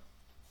picture.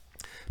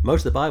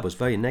 Most of the Bible is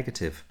very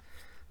negative.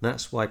 And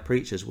that's why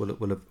preachers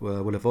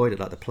will avoid it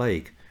like the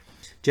plague.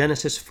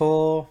 Genesis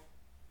 4,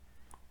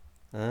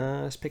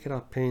 let's pick it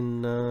up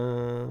in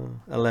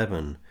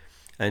 11.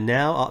 And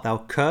now art thou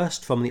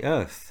cursed from the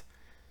earth,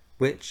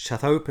 which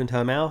hath opened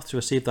her mouth to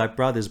receive thy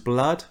brother's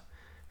blood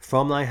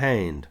from thy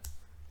hand.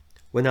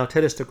 When thou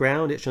tillest the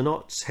ground, it shall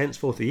not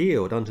henceforth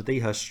yield unto thee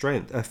her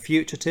strength. A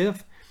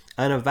fugitive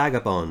and a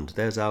vagabond,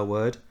 there's our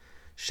word,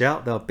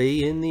 shalt thou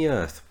be in the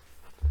earth.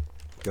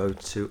 Go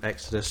to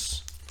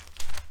Exodus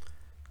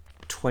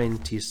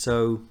 20.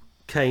 So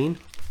Cain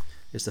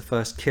is the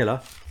first killer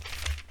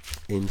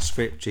in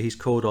Scripture. He's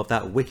called of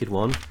that wicked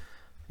one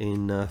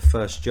in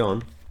 1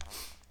 John.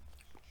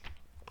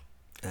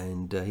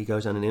 And he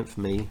goes down in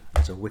infamy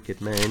as a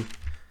wicked man.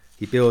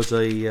 He builds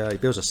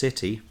a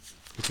city.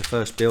 He's the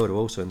first builder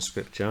also in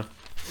Scripture.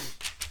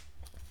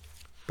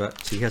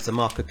 But he has the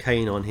mark of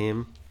Cain on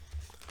him.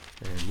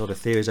 And a lot of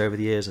theories over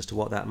the years as to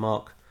what that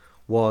mark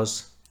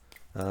was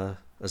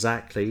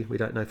exactly. We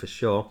don't know for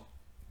sure.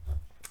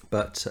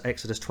 But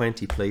Exodus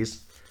 20,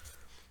 please.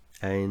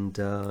 And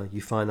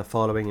you find the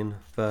following in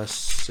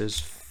verses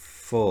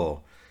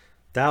 4.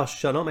 Thou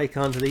shalt not make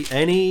unto thee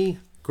any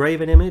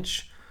graven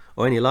image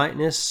or any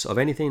likeness of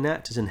anything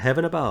that is in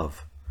heaven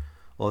above,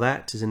 or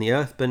that is in the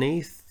earth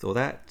beneath, or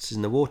that is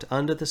in the water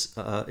under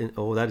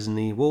or that is in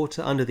the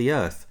water under the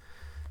earth.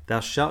 Thou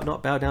shalt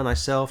not bow down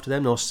thyself to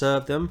them, nor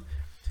serve them.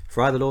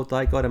 For I, the Lord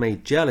thy God, am a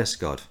jealous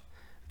God,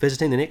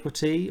 visiting the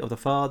iniquity of the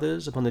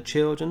fathers upon the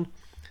children,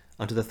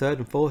 unto the 3rd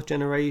and 4th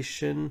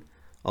generation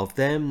of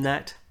them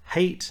that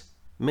hate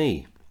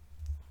me,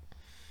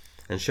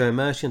 and show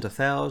mercy unto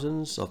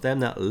thousands of them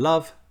that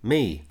love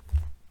me,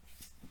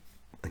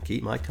 and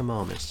keep my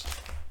commandments.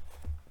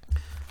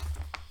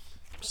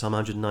 Psalm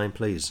 109,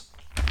 please.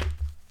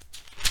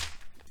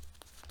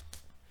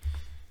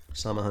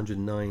 Psalm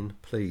 109,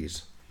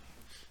 please.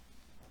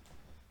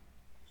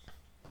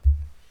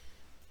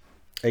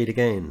 8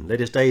 again. Let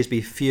his days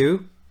be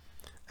few,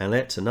 and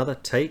let another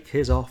take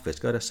his office.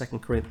 Go to 2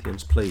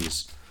 Corinthians,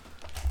 please.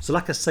 So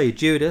like I say,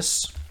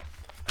 Judas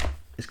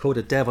is called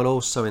a devil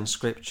also in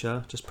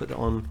Scripture. Just put that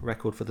on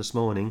record for this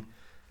morning.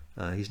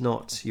 He's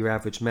not your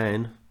average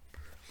man.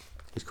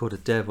 He's called a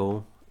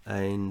devil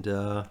and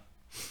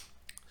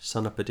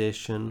son of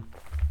perdition,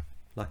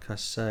 like I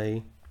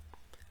say.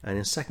 And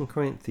in 2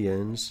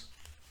 Corinthians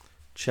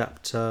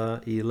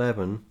chapter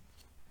 11,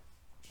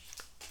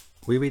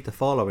 we read the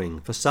following.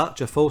 For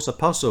such are false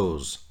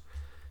apostles,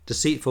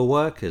 deceitful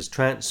workers,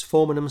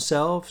 transforming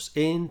themselves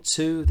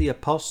into the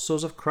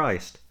apostles of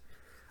Christ.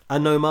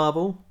 And no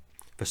marvel,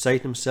 for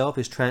Satan himself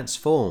is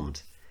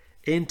transformed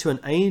into an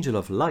angel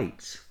of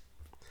light.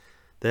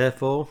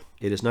 Therefore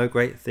it is no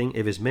great thing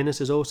if his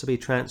ministers also be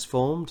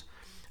transformed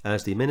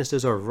as the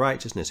ministers of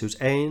righteousness, whose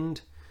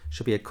end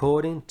shall be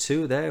according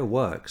to their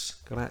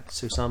works. Go back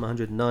to Psalm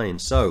 109.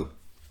 So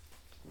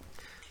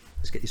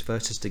let's get these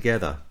verses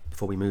together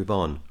before we move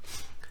on.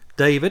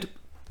 David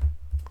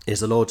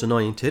is the Lord's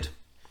anointed,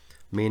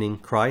 meaning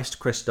Christ,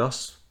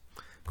 Christos.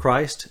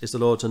 Christ is the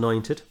Lord's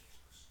anointed.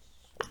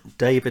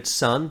 David's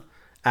son,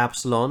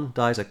 Absalom,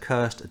 dies a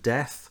cursed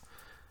death,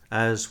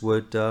 as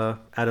would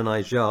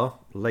Adonijah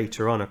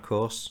later on, of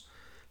course.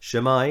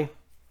 Shimei,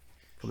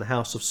 from the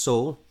house of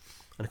Saul,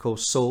 and of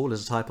course Saul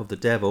is a type of the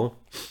devil,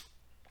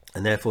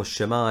 and therefore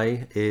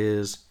Shimei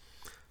is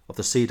of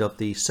the seed of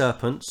the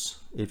serpents,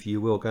 if you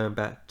will, going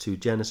back to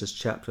Genesis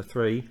chapter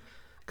 3,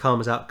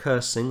 comes out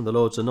cursing the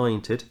Lord's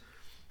anointed.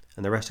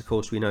 And the rest, of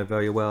course, we know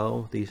very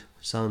well. The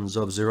sons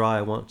of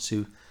Zeruiah want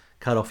to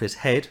cut off his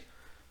head,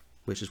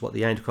 which is what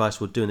the Antichrist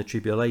will do in the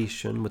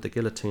tribulation with the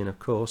guillotine, of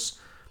course.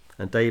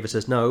 And David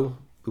says, no,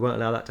 we won't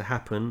allow that to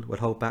happen. We'll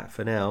hold back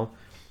for now.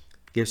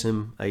 Gives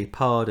him a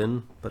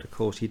pardon, but of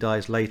course he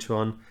dies later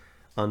on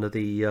under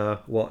the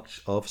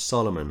watch of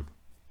Solomon.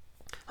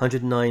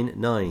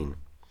 109:9.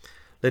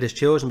 Let his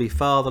children be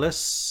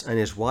fatherless, and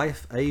his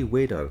wife a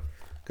widow.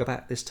 Go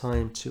back this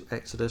time to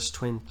Exodus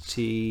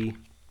 22.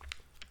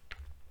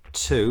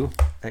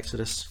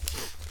 Exodus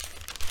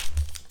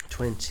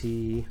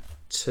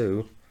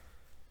 22,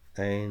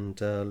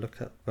 and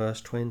look at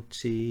verse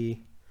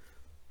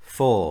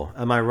 24.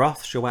 And my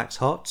wrath shall wax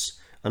hot,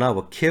 and I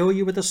will kill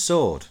you with the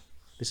sword.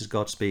 This is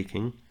God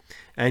speaking.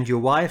 And your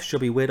wife shall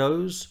be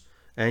widows,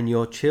 and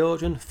your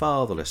children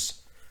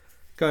fatherless.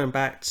 Going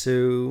back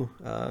to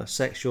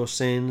sexual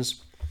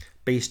sins,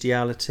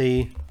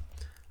 bestiality,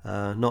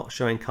 not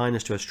showing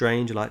kindness to a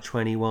stranger, like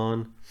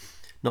 21,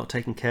 not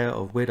taking care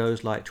of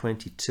widows, like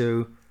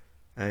 22,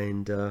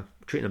 and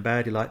treating them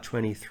badly, like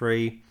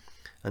 23,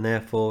 and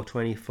therefore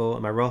 24.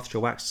 And my wrath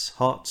shall wax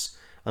hot,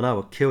 and I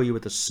will kill you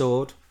with the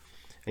sword,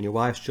 and your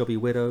wives shall be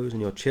widows,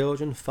 and your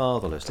children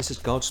fatherless. This is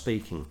God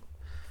speaking.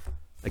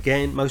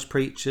 Again, most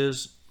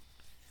preachers,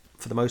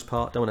 for the most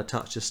part, don't want to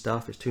touch this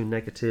stuff. It's too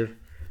negative.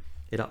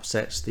 It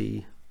upsets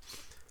the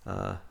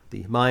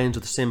minds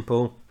of the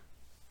simple.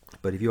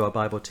 But if you are a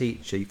Bible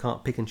teacher, you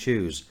can't pick and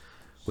choose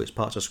which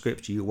parts of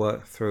Scripture you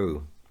work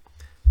through.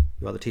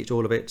 You either teach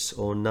all of it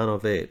or none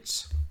of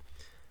it.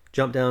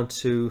 Jump down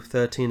to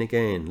 13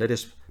 again. Let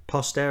his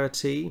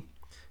posterity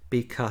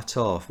be cut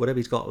off. Whatever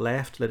he's got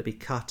left, let it be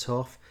cut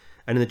off.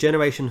 And in the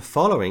generation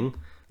following,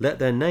 let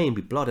their name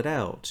be blotted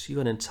out. You,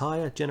 an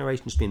entire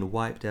generation has been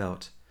wiped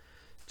out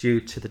due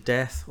to the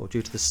death or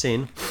due to the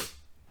sin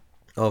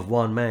of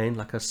one man,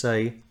 like I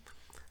say.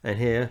 And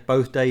here,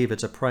 both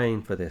Davids are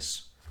praying for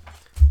this.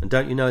 And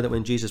don't you know that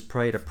when Jesus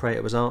prayed a prayer,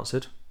 it was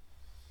answered?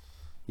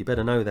 You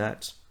better know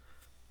that.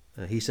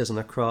 He says on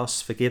the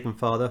cross, forgive them,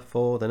 Father,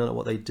 for they don't know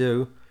what they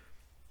do.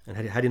 And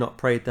had he not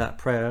prayed that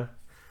prayer,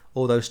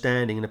 all those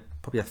standing in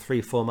probably a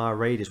 3-4 mile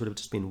radius would have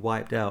just been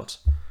wiped out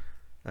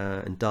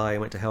and died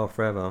and went to hell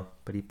forever.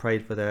 But he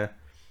prayed for their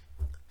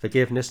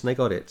forgiveness and they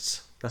got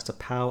it. That's the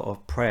power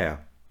of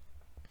prayer.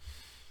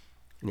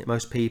 And yet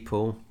most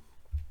people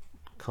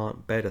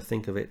can't bear to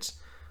think of it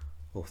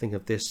or think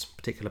of this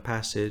particular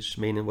passage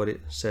meaning what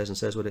it says and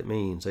says what it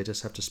means. They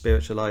just have to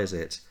spiritualize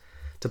it.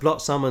 To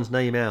blot someone's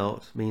name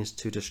out means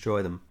to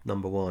destroy them,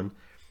 number one,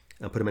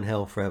 and put them in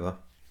hell forever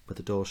with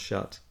the doors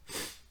shut.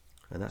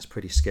 And that's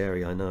pretty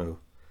scary, I know.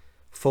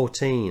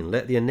 14,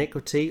 let the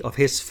iniquity of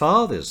his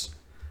fathers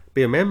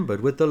be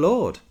remembered with the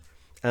Lord,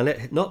 and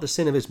let not the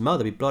sin of his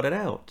mother be blotted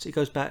out. It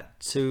goes back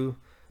to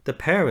the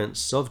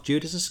parents of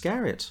Judas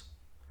Iscariot.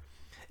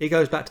 It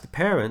goes back to the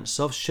parents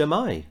of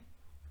Shammai.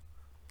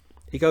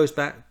 It goes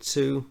back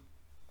to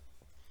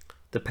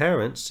the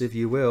parents, if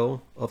you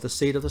will, of the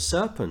seed of the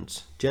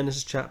serpent.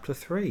 Genesis chapter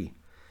 3.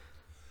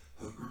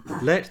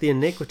 Let the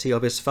iniquity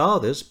of his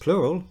fathers,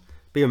 plural,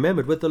 be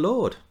remembered with the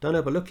Lord. Don't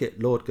overlook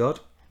it, Lord God.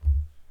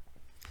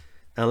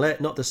 And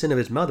let not the sin of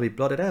his mother be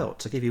blotted out.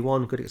 To give you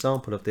one good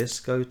example of this,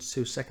 go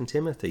to 2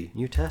 Timothy,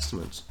 New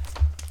Testament.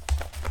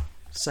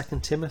 2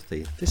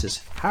 Timothy. This is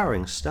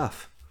harrowing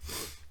stuff.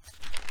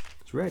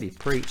 It's rarely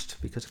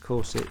preached because, of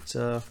course, it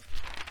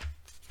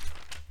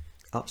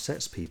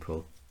upsets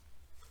people.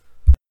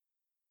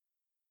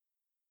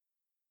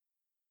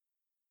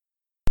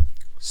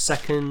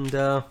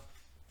 2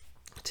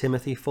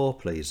 Timothy 4,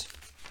 please.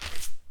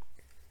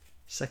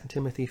 2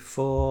 Timothy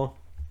 4,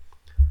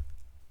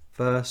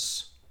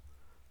 verse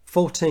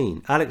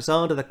 14.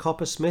 Alexander the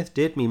coppersmith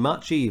did me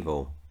much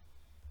evil.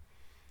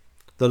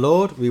 The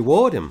Lord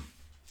reward him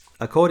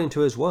according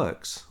to his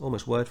works.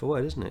 Almost word for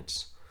word, isn't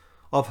it?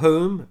 Of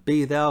whom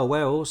be thou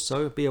aware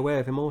also, be aware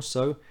of him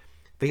also,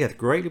 for he hath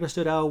greatly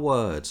withstood our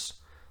words.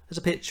 There's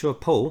a picture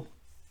of Paul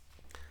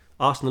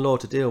asking the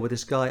Lord to deal with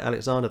this guy,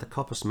 Alexander the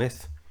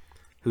coppersmith,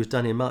 who's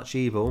done him much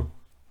evil.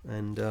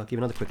 And I'll give you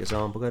another quick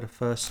example. Go to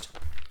 1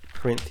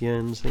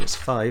 Corinthians, I think it's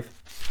 5,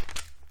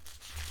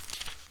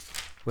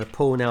 where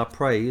Paul now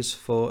prays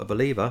for a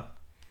believer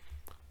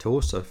to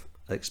also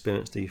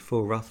experience the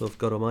full wrath of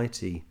God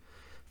Almighty.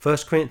 1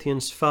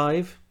 Corinthians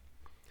 5,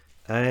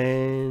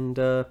 and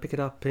pick it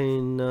up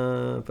in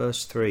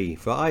verse 3.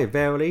 For I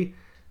verily,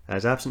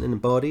 as absent in the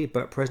body,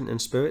 but present in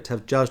spirit,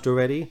 have judged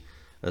already,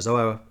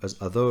 although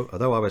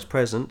I was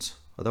present,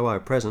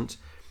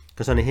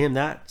 concerning him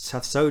that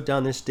hath so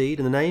done this deed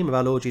in the name of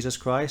our Lord Jesus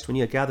Christ, when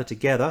ye are gathered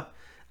together,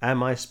 and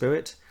my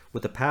spirit,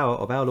 with the power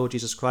of our Lord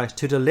Jesus Christ,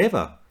 to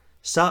deliver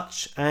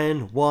such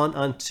an one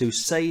unto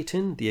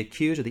Satan, the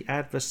accuser, the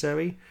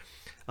adversary,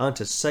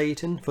 unto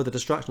Satan, for the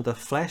destruction of the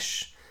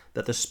flesh,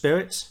 that the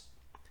spirit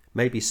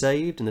may be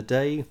saved in the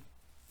day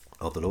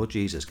of the Lord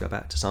Jesus. Go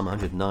back to Psalm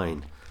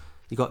 109.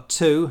 You've got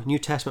 2 New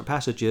Testament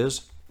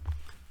passages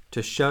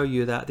to show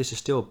you that this is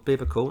still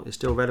biblical, it's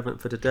still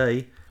relevant for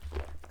today.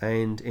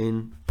 And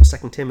in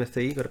 2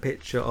 Timothy, you've got a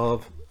picture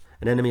of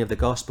an enemy of the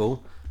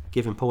gospel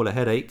giving Paul a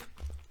headache.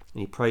 And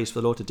he prays for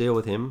the Lord to deal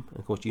with him. And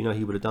of course, you know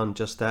he would have done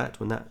just that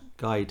when that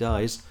guy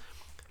dies.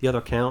 The other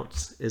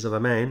account is of a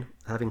man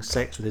having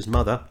sex with his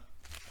mother.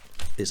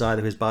 It's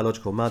either his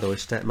biological mother or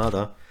his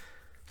stepmother.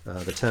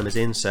 The term is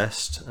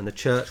incest, and the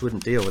church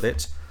wouldn't deal with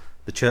it.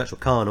 The church were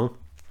carnal.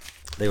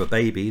 They were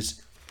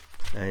babies,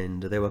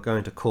 and they were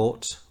going to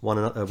court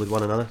with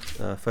one another.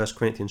 1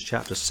 Corinthians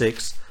chapter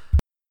 6.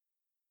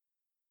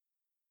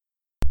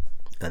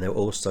 And they were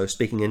also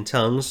speaking in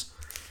tongues.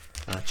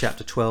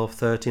 Chapter 12,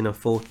 13 and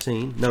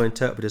 14. No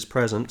interpreters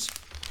present.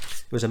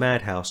 It was a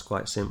madhouse,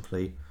 quite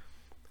simply.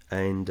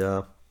 And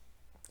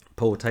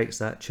Paul takes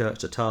that church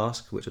to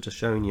task, which I've just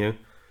shown you.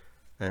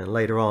 And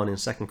later on in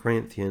 2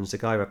 Corinthians, the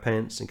guy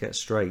repents and gets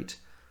straight.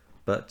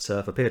 But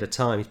for a period of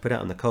time, he's put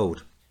out in the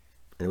cold.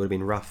 And it would have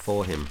been rough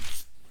for him.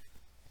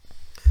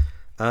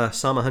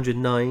 Psalm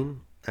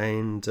 109,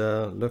 and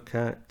look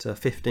at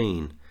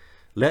 15.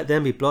 Let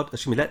them be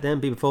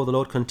before the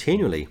Lord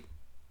continually.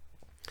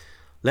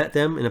 Let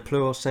them, in a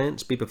plural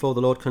sense, be before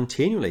the Lord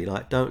continually.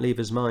 Like, don't leave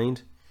his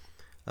mind.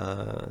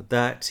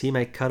 That he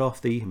may cut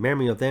off the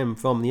memory of them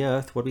from the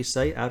earth. What do we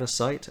say? Out of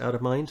sight, out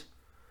of mind.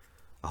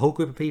 A whole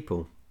group of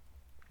people,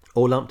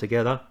 all lumped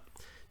together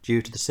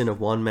due to the sin of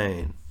one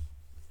man.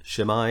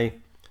 Shammai,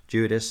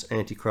 Judas,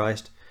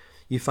 Antichrist.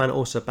 You find it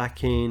also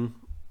back in,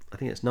 I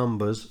think it's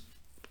Numbers,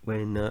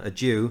 when a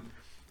Jew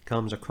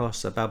comes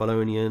across a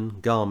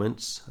Babylonian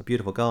garment, a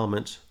beautiful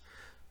garment,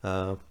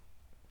 and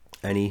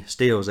he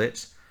steals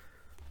it,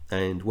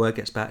 and word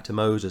gets back to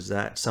Moses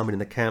that somebody in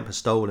the camp has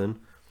stolen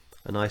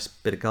a nice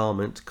bit of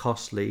garment,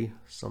 costly,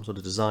 some sort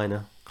of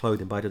designer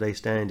clothing by today's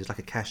standards, like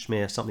a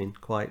cashmere, something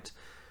quite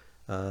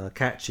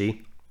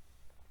catchy.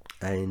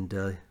 And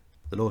the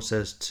Lord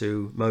says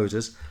to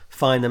Moses,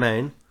 find the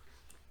man,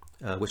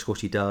 which of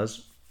course he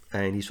does,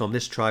 and he's from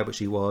this tribe, which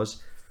he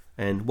was.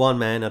 And one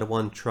man out of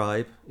one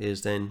tribe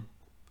is then,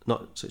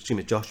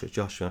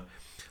 Joshua.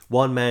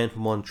 One man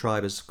from one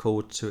tribe is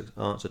called to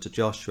answer to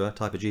Joshua,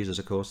 type of Jesus,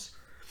 of course.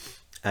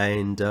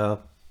 And the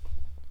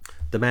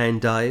man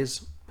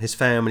dies, his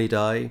family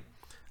die,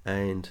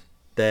 and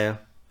their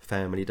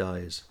family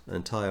dies. An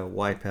entire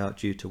wipeout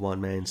due to one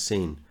man's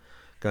sin.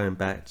 Going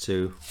back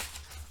to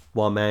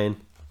one man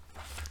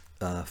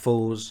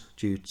falls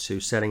due to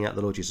selling out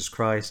the Lord Jesus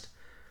Christ.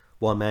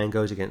 One man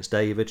goes against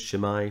David,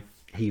 Shimei,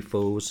 he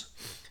falls.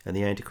 And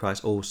the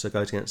Antichrist also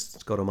goes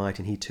against God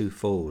Almighty, and he too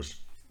falls.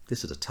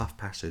 This is a tough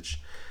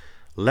passage.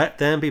 Let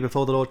them be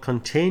before the Lord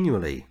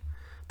continually,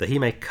 that he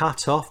may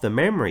cut off the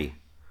memory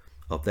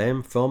of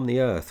them from the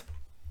earth.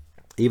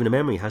 Even a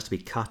memory has to be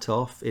cut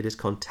off. It is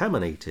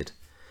contaminated.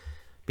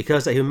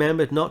 Because they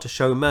remembered not to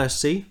show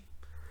mercy,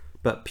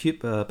 but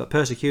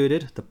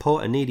persecuted the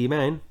poor and needy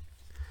man,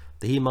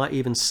 that he might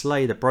even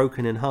slay the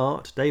broken in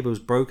heart. David was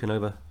broken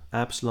over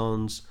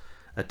Absalom's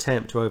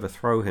attempt to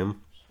overthrow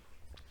him.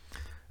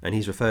 And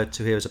he's referred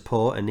to here as a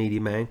poor and needy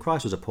man.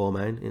 Christ was a poor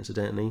man,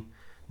 incidentally.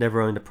 Never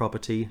owned a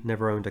property,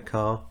 never owned a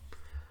car.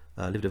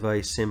 Lived a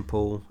very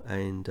simple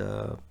and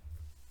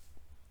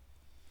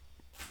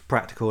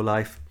practical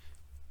life.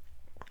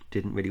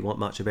 Didn't really want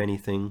much of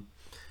anything.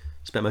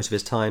 Spent most of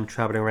his time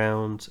travelling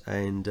around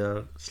and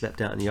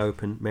slept out in the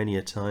open many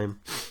a time.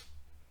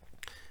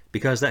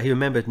 Because that he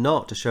remembered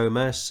not to show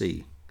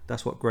mercy.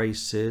 That's what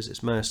grace is.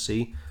 It's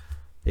mercy.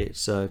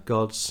 It's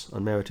God's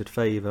unmerited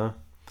favour.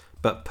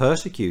 But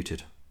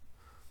persecuted.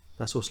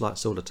 That's also like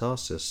Saul of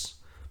Tarsus.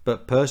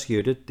 But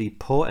persecuted the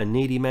poor and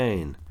needy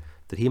man,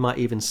 that he might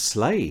even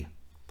slay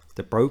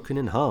the broken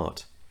in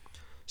heart.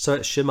 So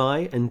it's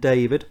Shimei and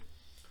David.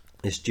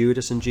 It's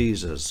Judas and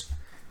Jesus.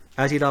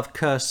 As he loved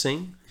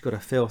cursing, he's got a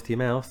filthy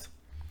mouth.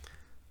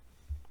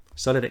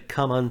 So let it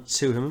come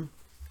unto him.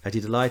 As he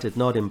delighted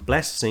not in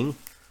blessing,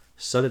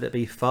 so let it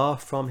be far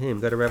from him.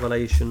 Go to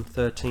Revelation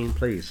 13,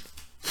 please.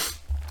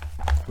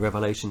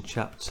 Revelation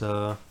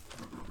chapter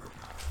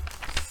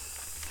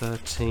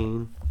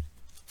 13.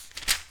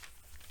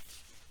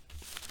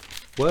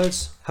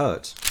 Words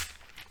hurt.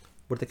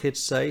 What do the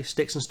kids say?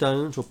 Sticks and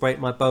stones will break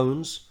my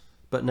bones,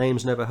 but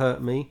names never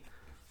hurt me.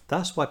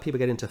 That's why people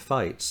get into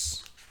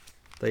fights.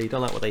 They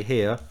don't like what they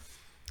hear,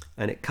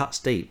 and it cuts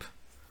deep.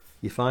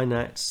 You find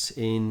that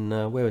in,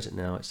 where is it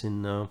now? It's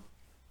in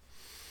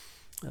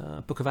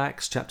Book of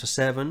Acts, chapter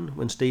 7,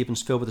 when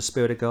Stephen's filled with the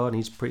Spirit of God and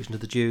he's preaching to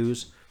the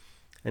Jews,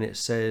 and it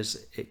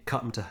says it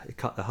cut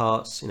their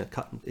hearts, it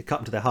cut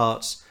them to their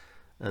hearts,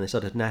 and they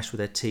started to gnash with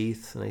their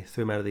teeth, and they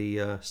threw them out of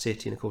the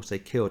city, and of course they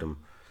killed them.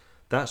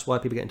 That's why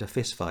people get into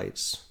fist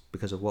fights,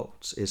 because of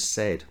what is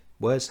said.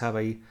 Words have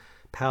a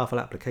powerful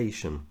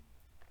application.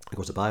 Of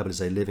course, the Bible is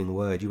a living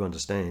word, you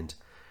understand.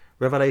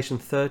 Revelation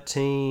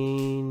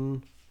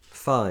 13:5.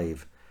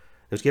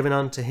 It was given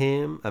unto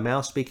him a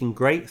mouth speaking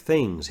great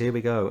things, here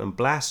we go, and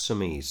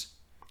blasphemies.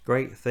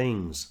 Great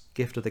things,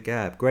 gift of the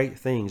gab, great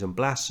things and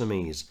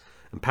blasphemies.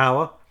 And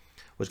power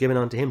was given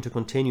unto him to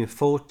continue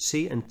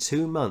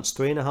 42 months,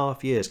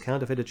 3.5 years,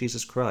 counterfeit of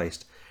Jesus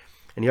Christ.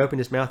 And he opened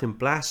his mouth in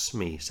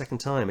blasphemy, second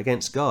time,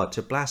 against God,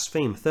 to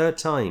blaspheme, third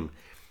time,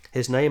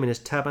 his name and his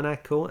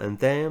tabernacle, and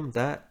them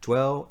that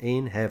dwell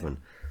in heaven.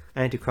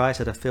 Antichrist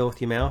had a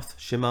filthy mouth.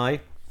 Shimei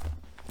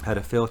had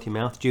a filthy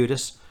mouth.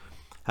 Judas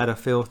had a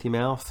filthy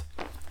mouth.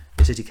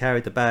 It says he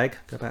carried the bag.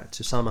 Go back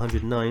to Psalm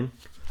 109.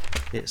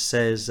 It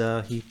says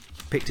he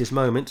picked his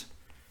moment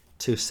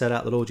to sell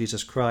out the Lord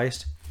Jesus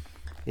Christ.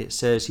 It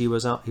says he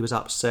was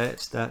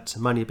upset that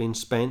money had been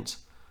spent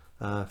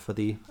for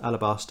the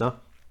alabaster,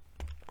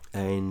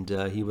 and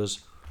he was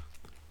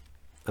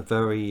a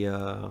very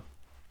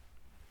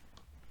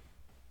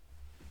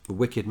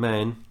wicked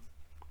man,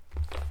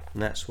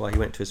 and that's why he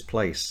went to his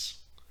place.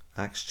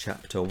 Acts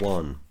chapter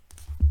 1.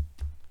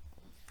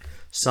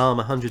 Psalm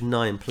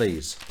 109,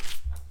 please.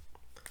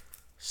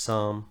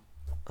 Psalm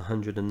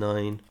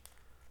 109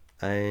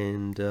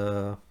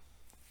 and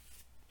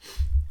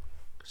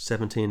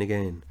 17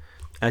 again.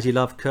 As he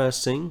loved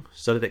cursing,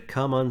 so let it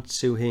come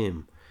unto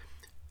him.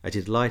 As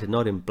he delighted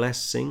not in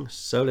blessing,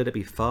 so let it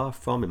be far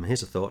from him.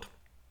 Here's a thought.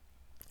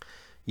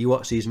 You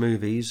watch these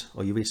movies,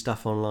 or you read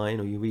stuff online,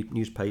 or you read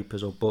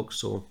newspapers or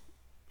books, or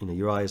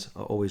your eyes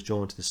are always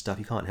drawn to this stuff.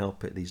 You can't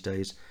help it these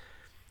days.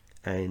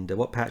 And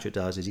what Patrick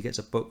does is he gets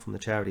a book from the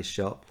charity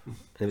shop, and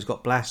if it's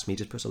got blasphemy, he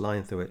just puts a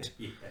line through it.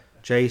 Yeah.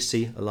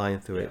 JC, a line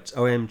through it.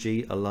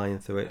 OMG, a line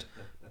through it.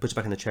 Puts it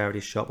back in the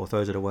charity shop or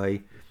throws it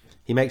away.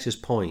 He makes his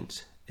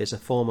point. It's a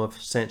form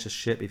of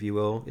censorship, if you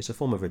will. It's a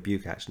form of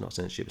rebuke, actually, not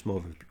censorship. It's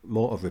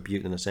more of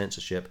rebuke than a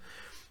censorship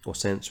or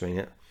censoring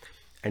it.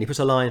 And he puts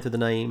a line through the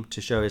name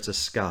to show his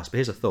disgust. But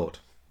here's a thought.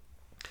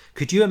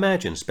 Could you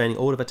imagine spending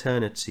all of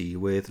eternity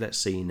with, let's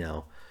see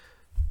now,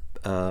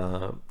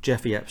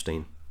 Jeffrey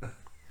Epstein,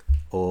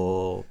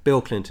 or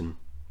Bill Clinton,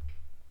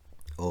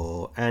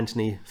 or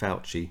Anthony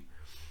Fauci,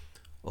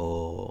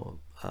 or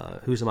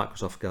who's the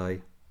Microsoft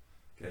guy?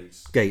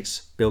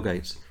 Bill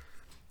Gates.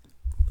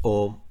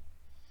 Or,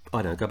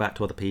 I don't know, go back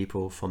to other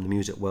people from the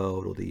music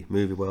world or the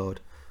movie world.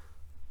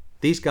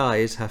 These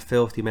guys have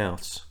filthy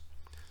mouths.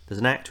 There's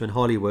an actor in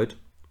Hollywood,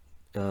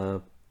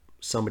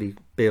 Christian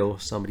Bill,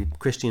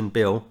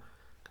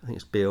 I think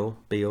it's Bill,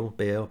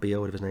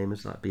 whatever his name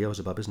is, like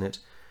Beelzebub, isn't it?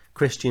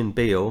 Christian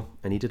Bill,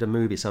 and he did a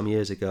movie some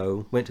years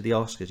ago, went to the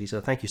Oscars, he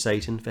said, "Thank you,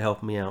 Satan, for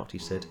helping me out," he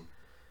said.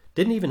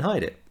 Didn't even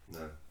hide it.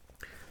 No.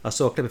 I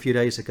saw a clip a few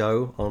days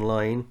ago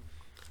online,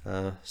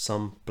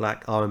 some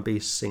black R&B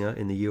singer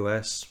in the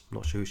US,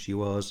 not sure who she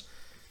was,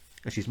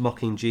 and she's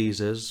mocking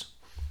Jesus,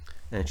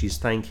 and she's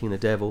thanking the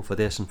devil for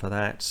this and for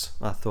that.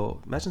 I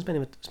thought, imagine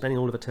spending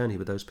all of eternity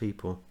with those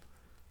people.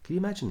 Can you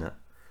imagine that?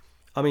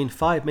 I mean,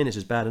 5 minutes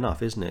is bad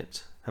enough, isn't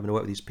it? Having to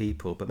work with these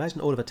people. But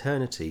imagine all of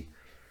eternity,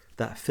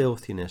 that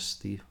filthiness,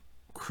 the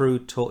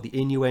crude talk, the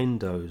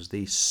innuendos,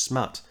 the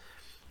smut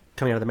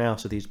coming out of the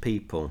mouths of these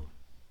people.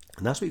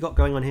 And that's what you got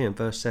going on here in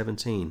verse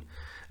 17.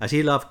 As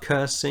he loved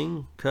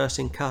cursing,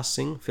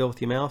 cussing,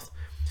 filthy mouth,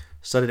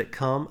 so did it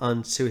come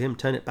unto him.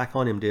 Turn it back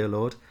on him, dear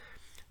Lord.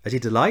 As he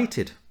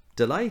delighted,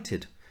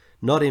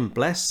 not in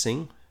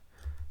blessing,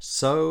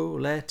 so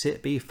let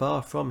it be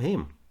far from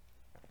him.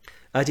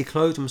 As he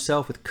clothed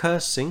himself with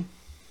cursing,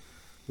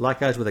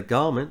 like as with a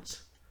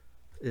garment,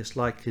 it's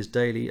like his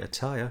daily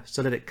attire,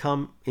 so let it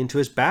come into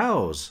his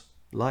bowels,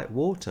 like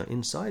water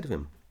inside of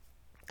him,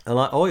 and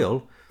like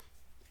oil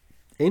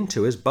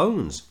into his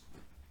bones.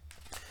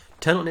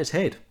 Turn on his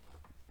head,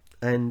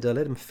 and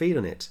let him feed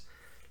on it.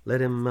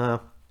 Let him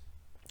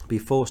be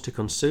forced to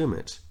consume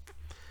it.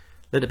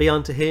 Let it be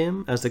unto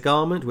him as the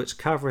garment which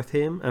covereth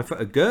him, and for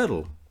a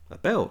girdle, a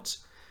belt,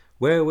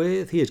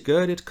 wherewith he is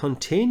girded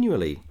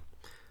continually.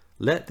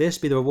 Let this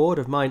be the reward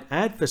of mine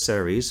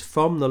adversaries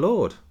from the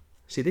Lord.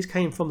 See, this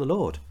came from the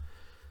Lord.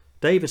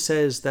 David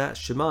says that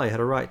Shimei had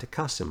a right to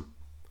cuss him.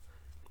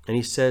 And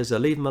he says,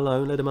 leave him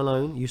alone, let him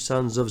alone, you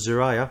sons of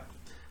Zeruiah.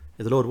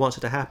 If the Lord wants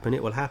it to happen,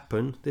 it will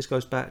happen. This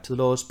goes back to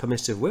the Lord's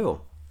permissive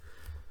will.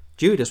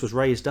 Judas was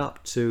raised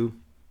up to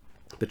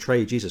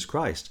betray Jesus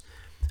Christ.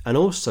 And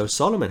also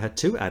Solomon had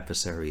two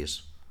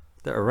adversaries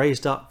that are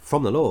raised up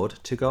from the Lord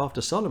to go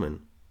after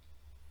Solomon.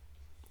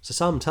 So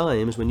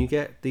sometimes when you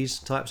get these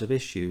types of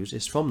issues,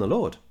 it's from the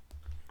Lord.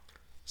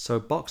 So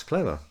box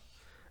clever.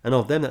 And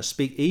of them that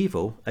speak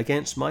evil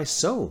against my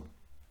soul,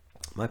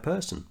 my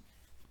person.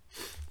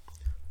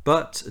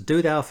 But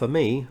do thou for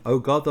me, O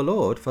God the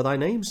Lord, for thy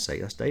name's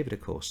sake. That's David,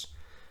 of course.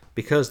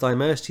 Because thy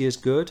mercy is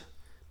good,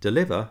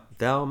 deliver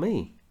thou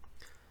me.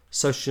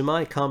 So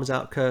Shimei comes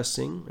out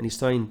cursing, and he's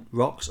throwing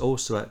rocks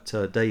also at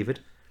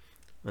David.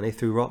 And they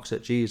threw rocks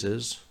at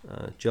Jesus,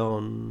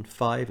 John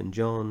 5 and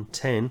John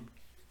 10.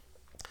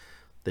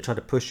 They tried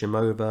to push him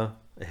over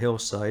a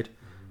hillside,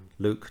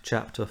 Luke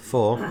chapter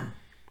 4.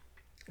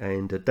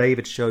 And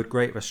David showed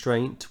great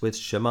restraint with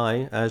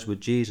Shimei, as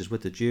with Jesus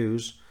with the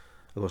Jews.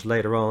 Of course,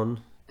 later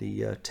on,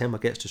 the temple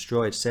gets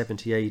destroyed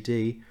 70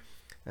 AD,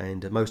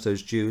 and most of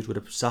those Jews would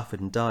have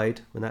suffered and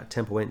died when that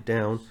temple went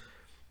down.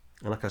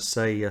 And like I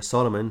say,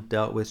 Solomon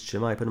dealt with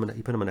Shimei.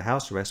 He put him under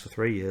house arrest for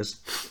 3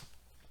 years,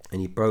 and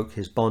he broke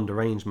his bond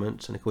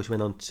arrangement, and of course he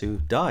went on to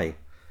die.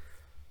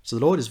 So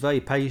the Lord is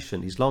very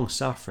patient. He's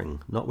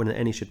long-suffering, not willing that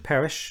any should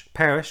perish,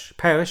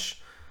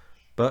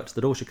 but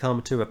that all should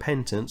come to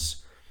repentance.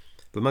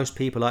 But most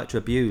people like to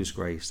abuse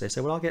grace. They say,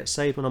 well, I'll get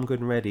saved when I'm good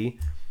and ready,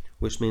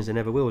 which means they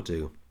never will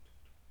do.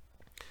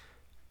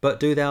 But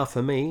do thou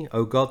for me,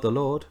 O God the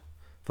Lord,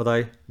 for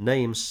thy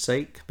name's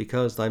sake,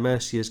 because thy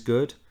mercy is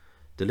good,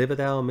 deliver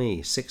thou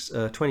me.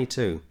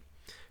 22.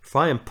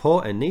 For I am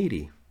poor and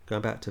needy.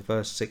 Going back to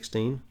verse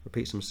 16,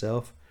 repeats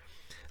himself.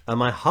 And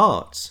my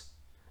heart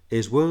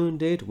is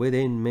wounded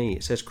within me.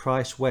 It says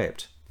Christ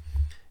wept.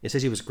 It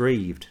says he was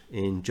grieved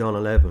in John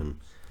 11.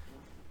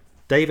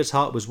 David's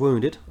heart was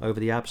wounded over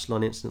the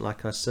Absalom incident,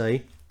 like I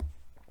say.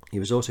 He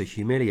was also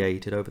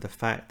humiliated over the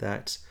fact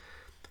that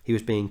he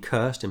was being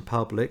cursed in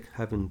public,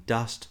 having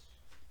dust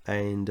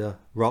and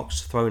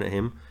rocks thrown at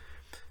him.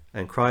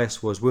 And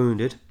Christ was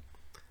wounded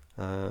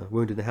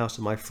in the house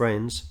of my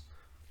friends.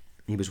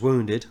 He was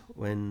wounded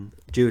when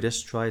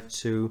Judas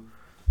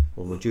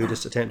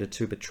attempted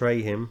to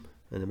betray him,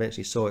 and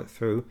eventually saw it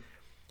through.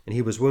 And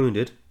he was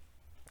wounded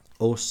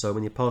also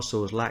when the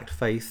apostles lacked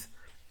faith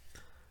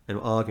and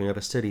were arguing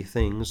over silly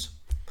things.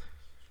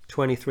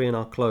 23, and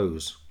I'll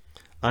close.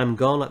 I am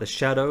gone like the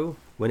shadow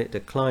when it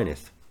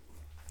declineth.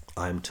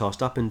 I am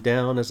tossed up and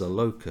down as a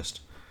locust.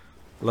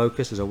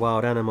 Locust is a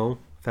wild animal,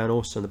 found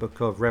also in the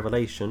book of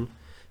Revelation,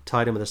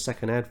 tied in with the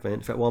second advent.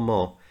 In fact, one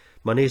more.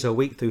 My knees are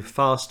weak through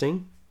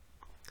fasting,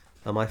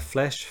 and my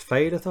flesh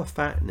faileth of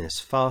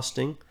fatness.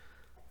 Fasting,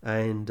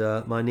 and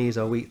my knees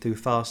are weak through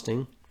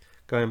fasting.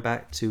 Going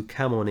back to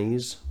camel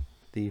knees,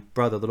 the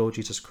brother of the Lord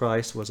Jesus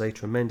Christ was a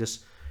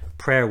tremendous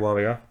prayer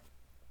warrior.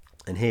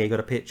 And here you got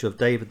a picture of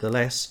David the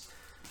Less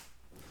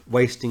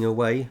wasting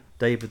away.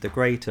 David the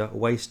Greater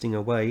wasting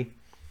away.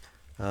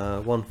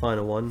 One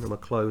final one, and we'll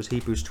close.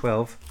 Hebrews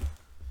 12.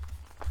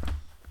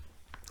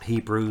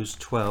 Hebrews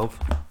 12.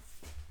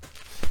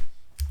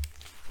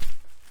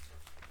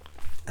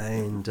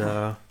 And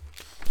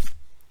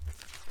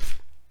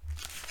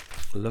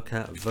look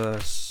at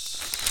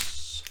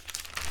verse,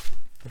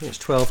 I think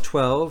it's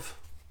 12:12.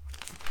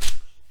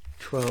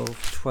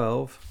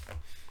 12:12.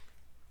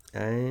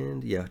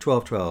 And yeah,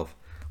 12:12.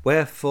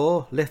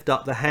 Wherefore lift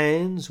up the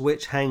hands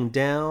which hang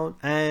down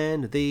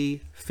and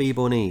the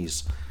feeble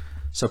knees.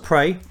 So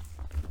pray,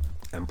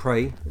 and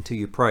pray until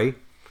you pray,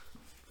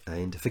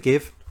 and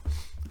forgive,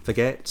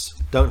 forget,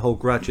 don't hold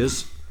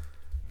grudges.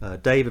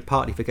 David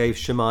partly forgave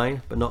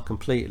Shimei, but not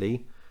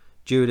completely.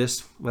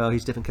 Judas, well,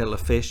 he's a different kettle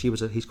of fish.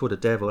 He's called a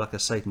devil, like I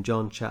say in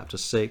John chapter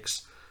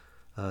 6.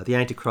 The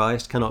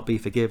Antichrist cannot be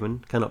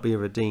forgiven, cannot be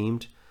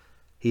redeemed.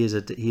 He is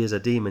a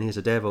demon, he is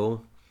a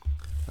devil.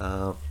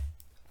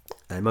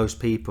 And most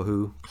people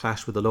who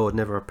clash with the Lord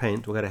never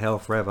repent will go to hell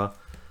forever.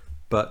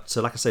 But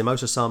like I say,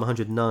 most of Psalm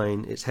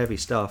 109, it's heavy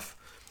stuff.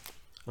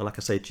 And like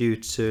I say, due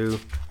to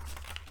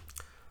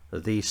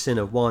the sin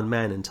of one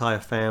man, an entire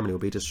family will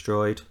be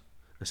destroyed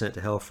and sent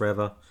to hell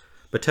forever.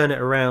 But turn it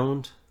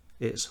around,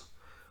 it's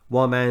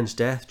one man's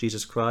death,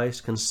 Jesus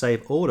Christ, can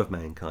save all of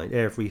mankind,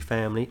 every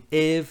family,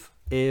 if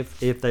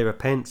they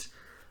repent.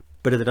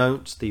 But if they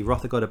don't, the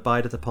wrath of God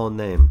abideth upon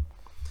them.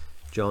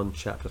 John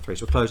chapter 3.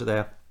 So we'll close it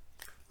there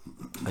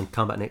and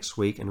come back next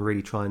week and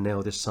really try and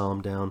nail this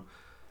psalm down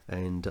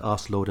and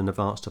ask the Lord in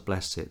advance to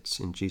bless it.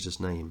 In Jesus'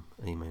 name,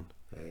 amen.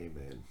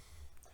 Amen.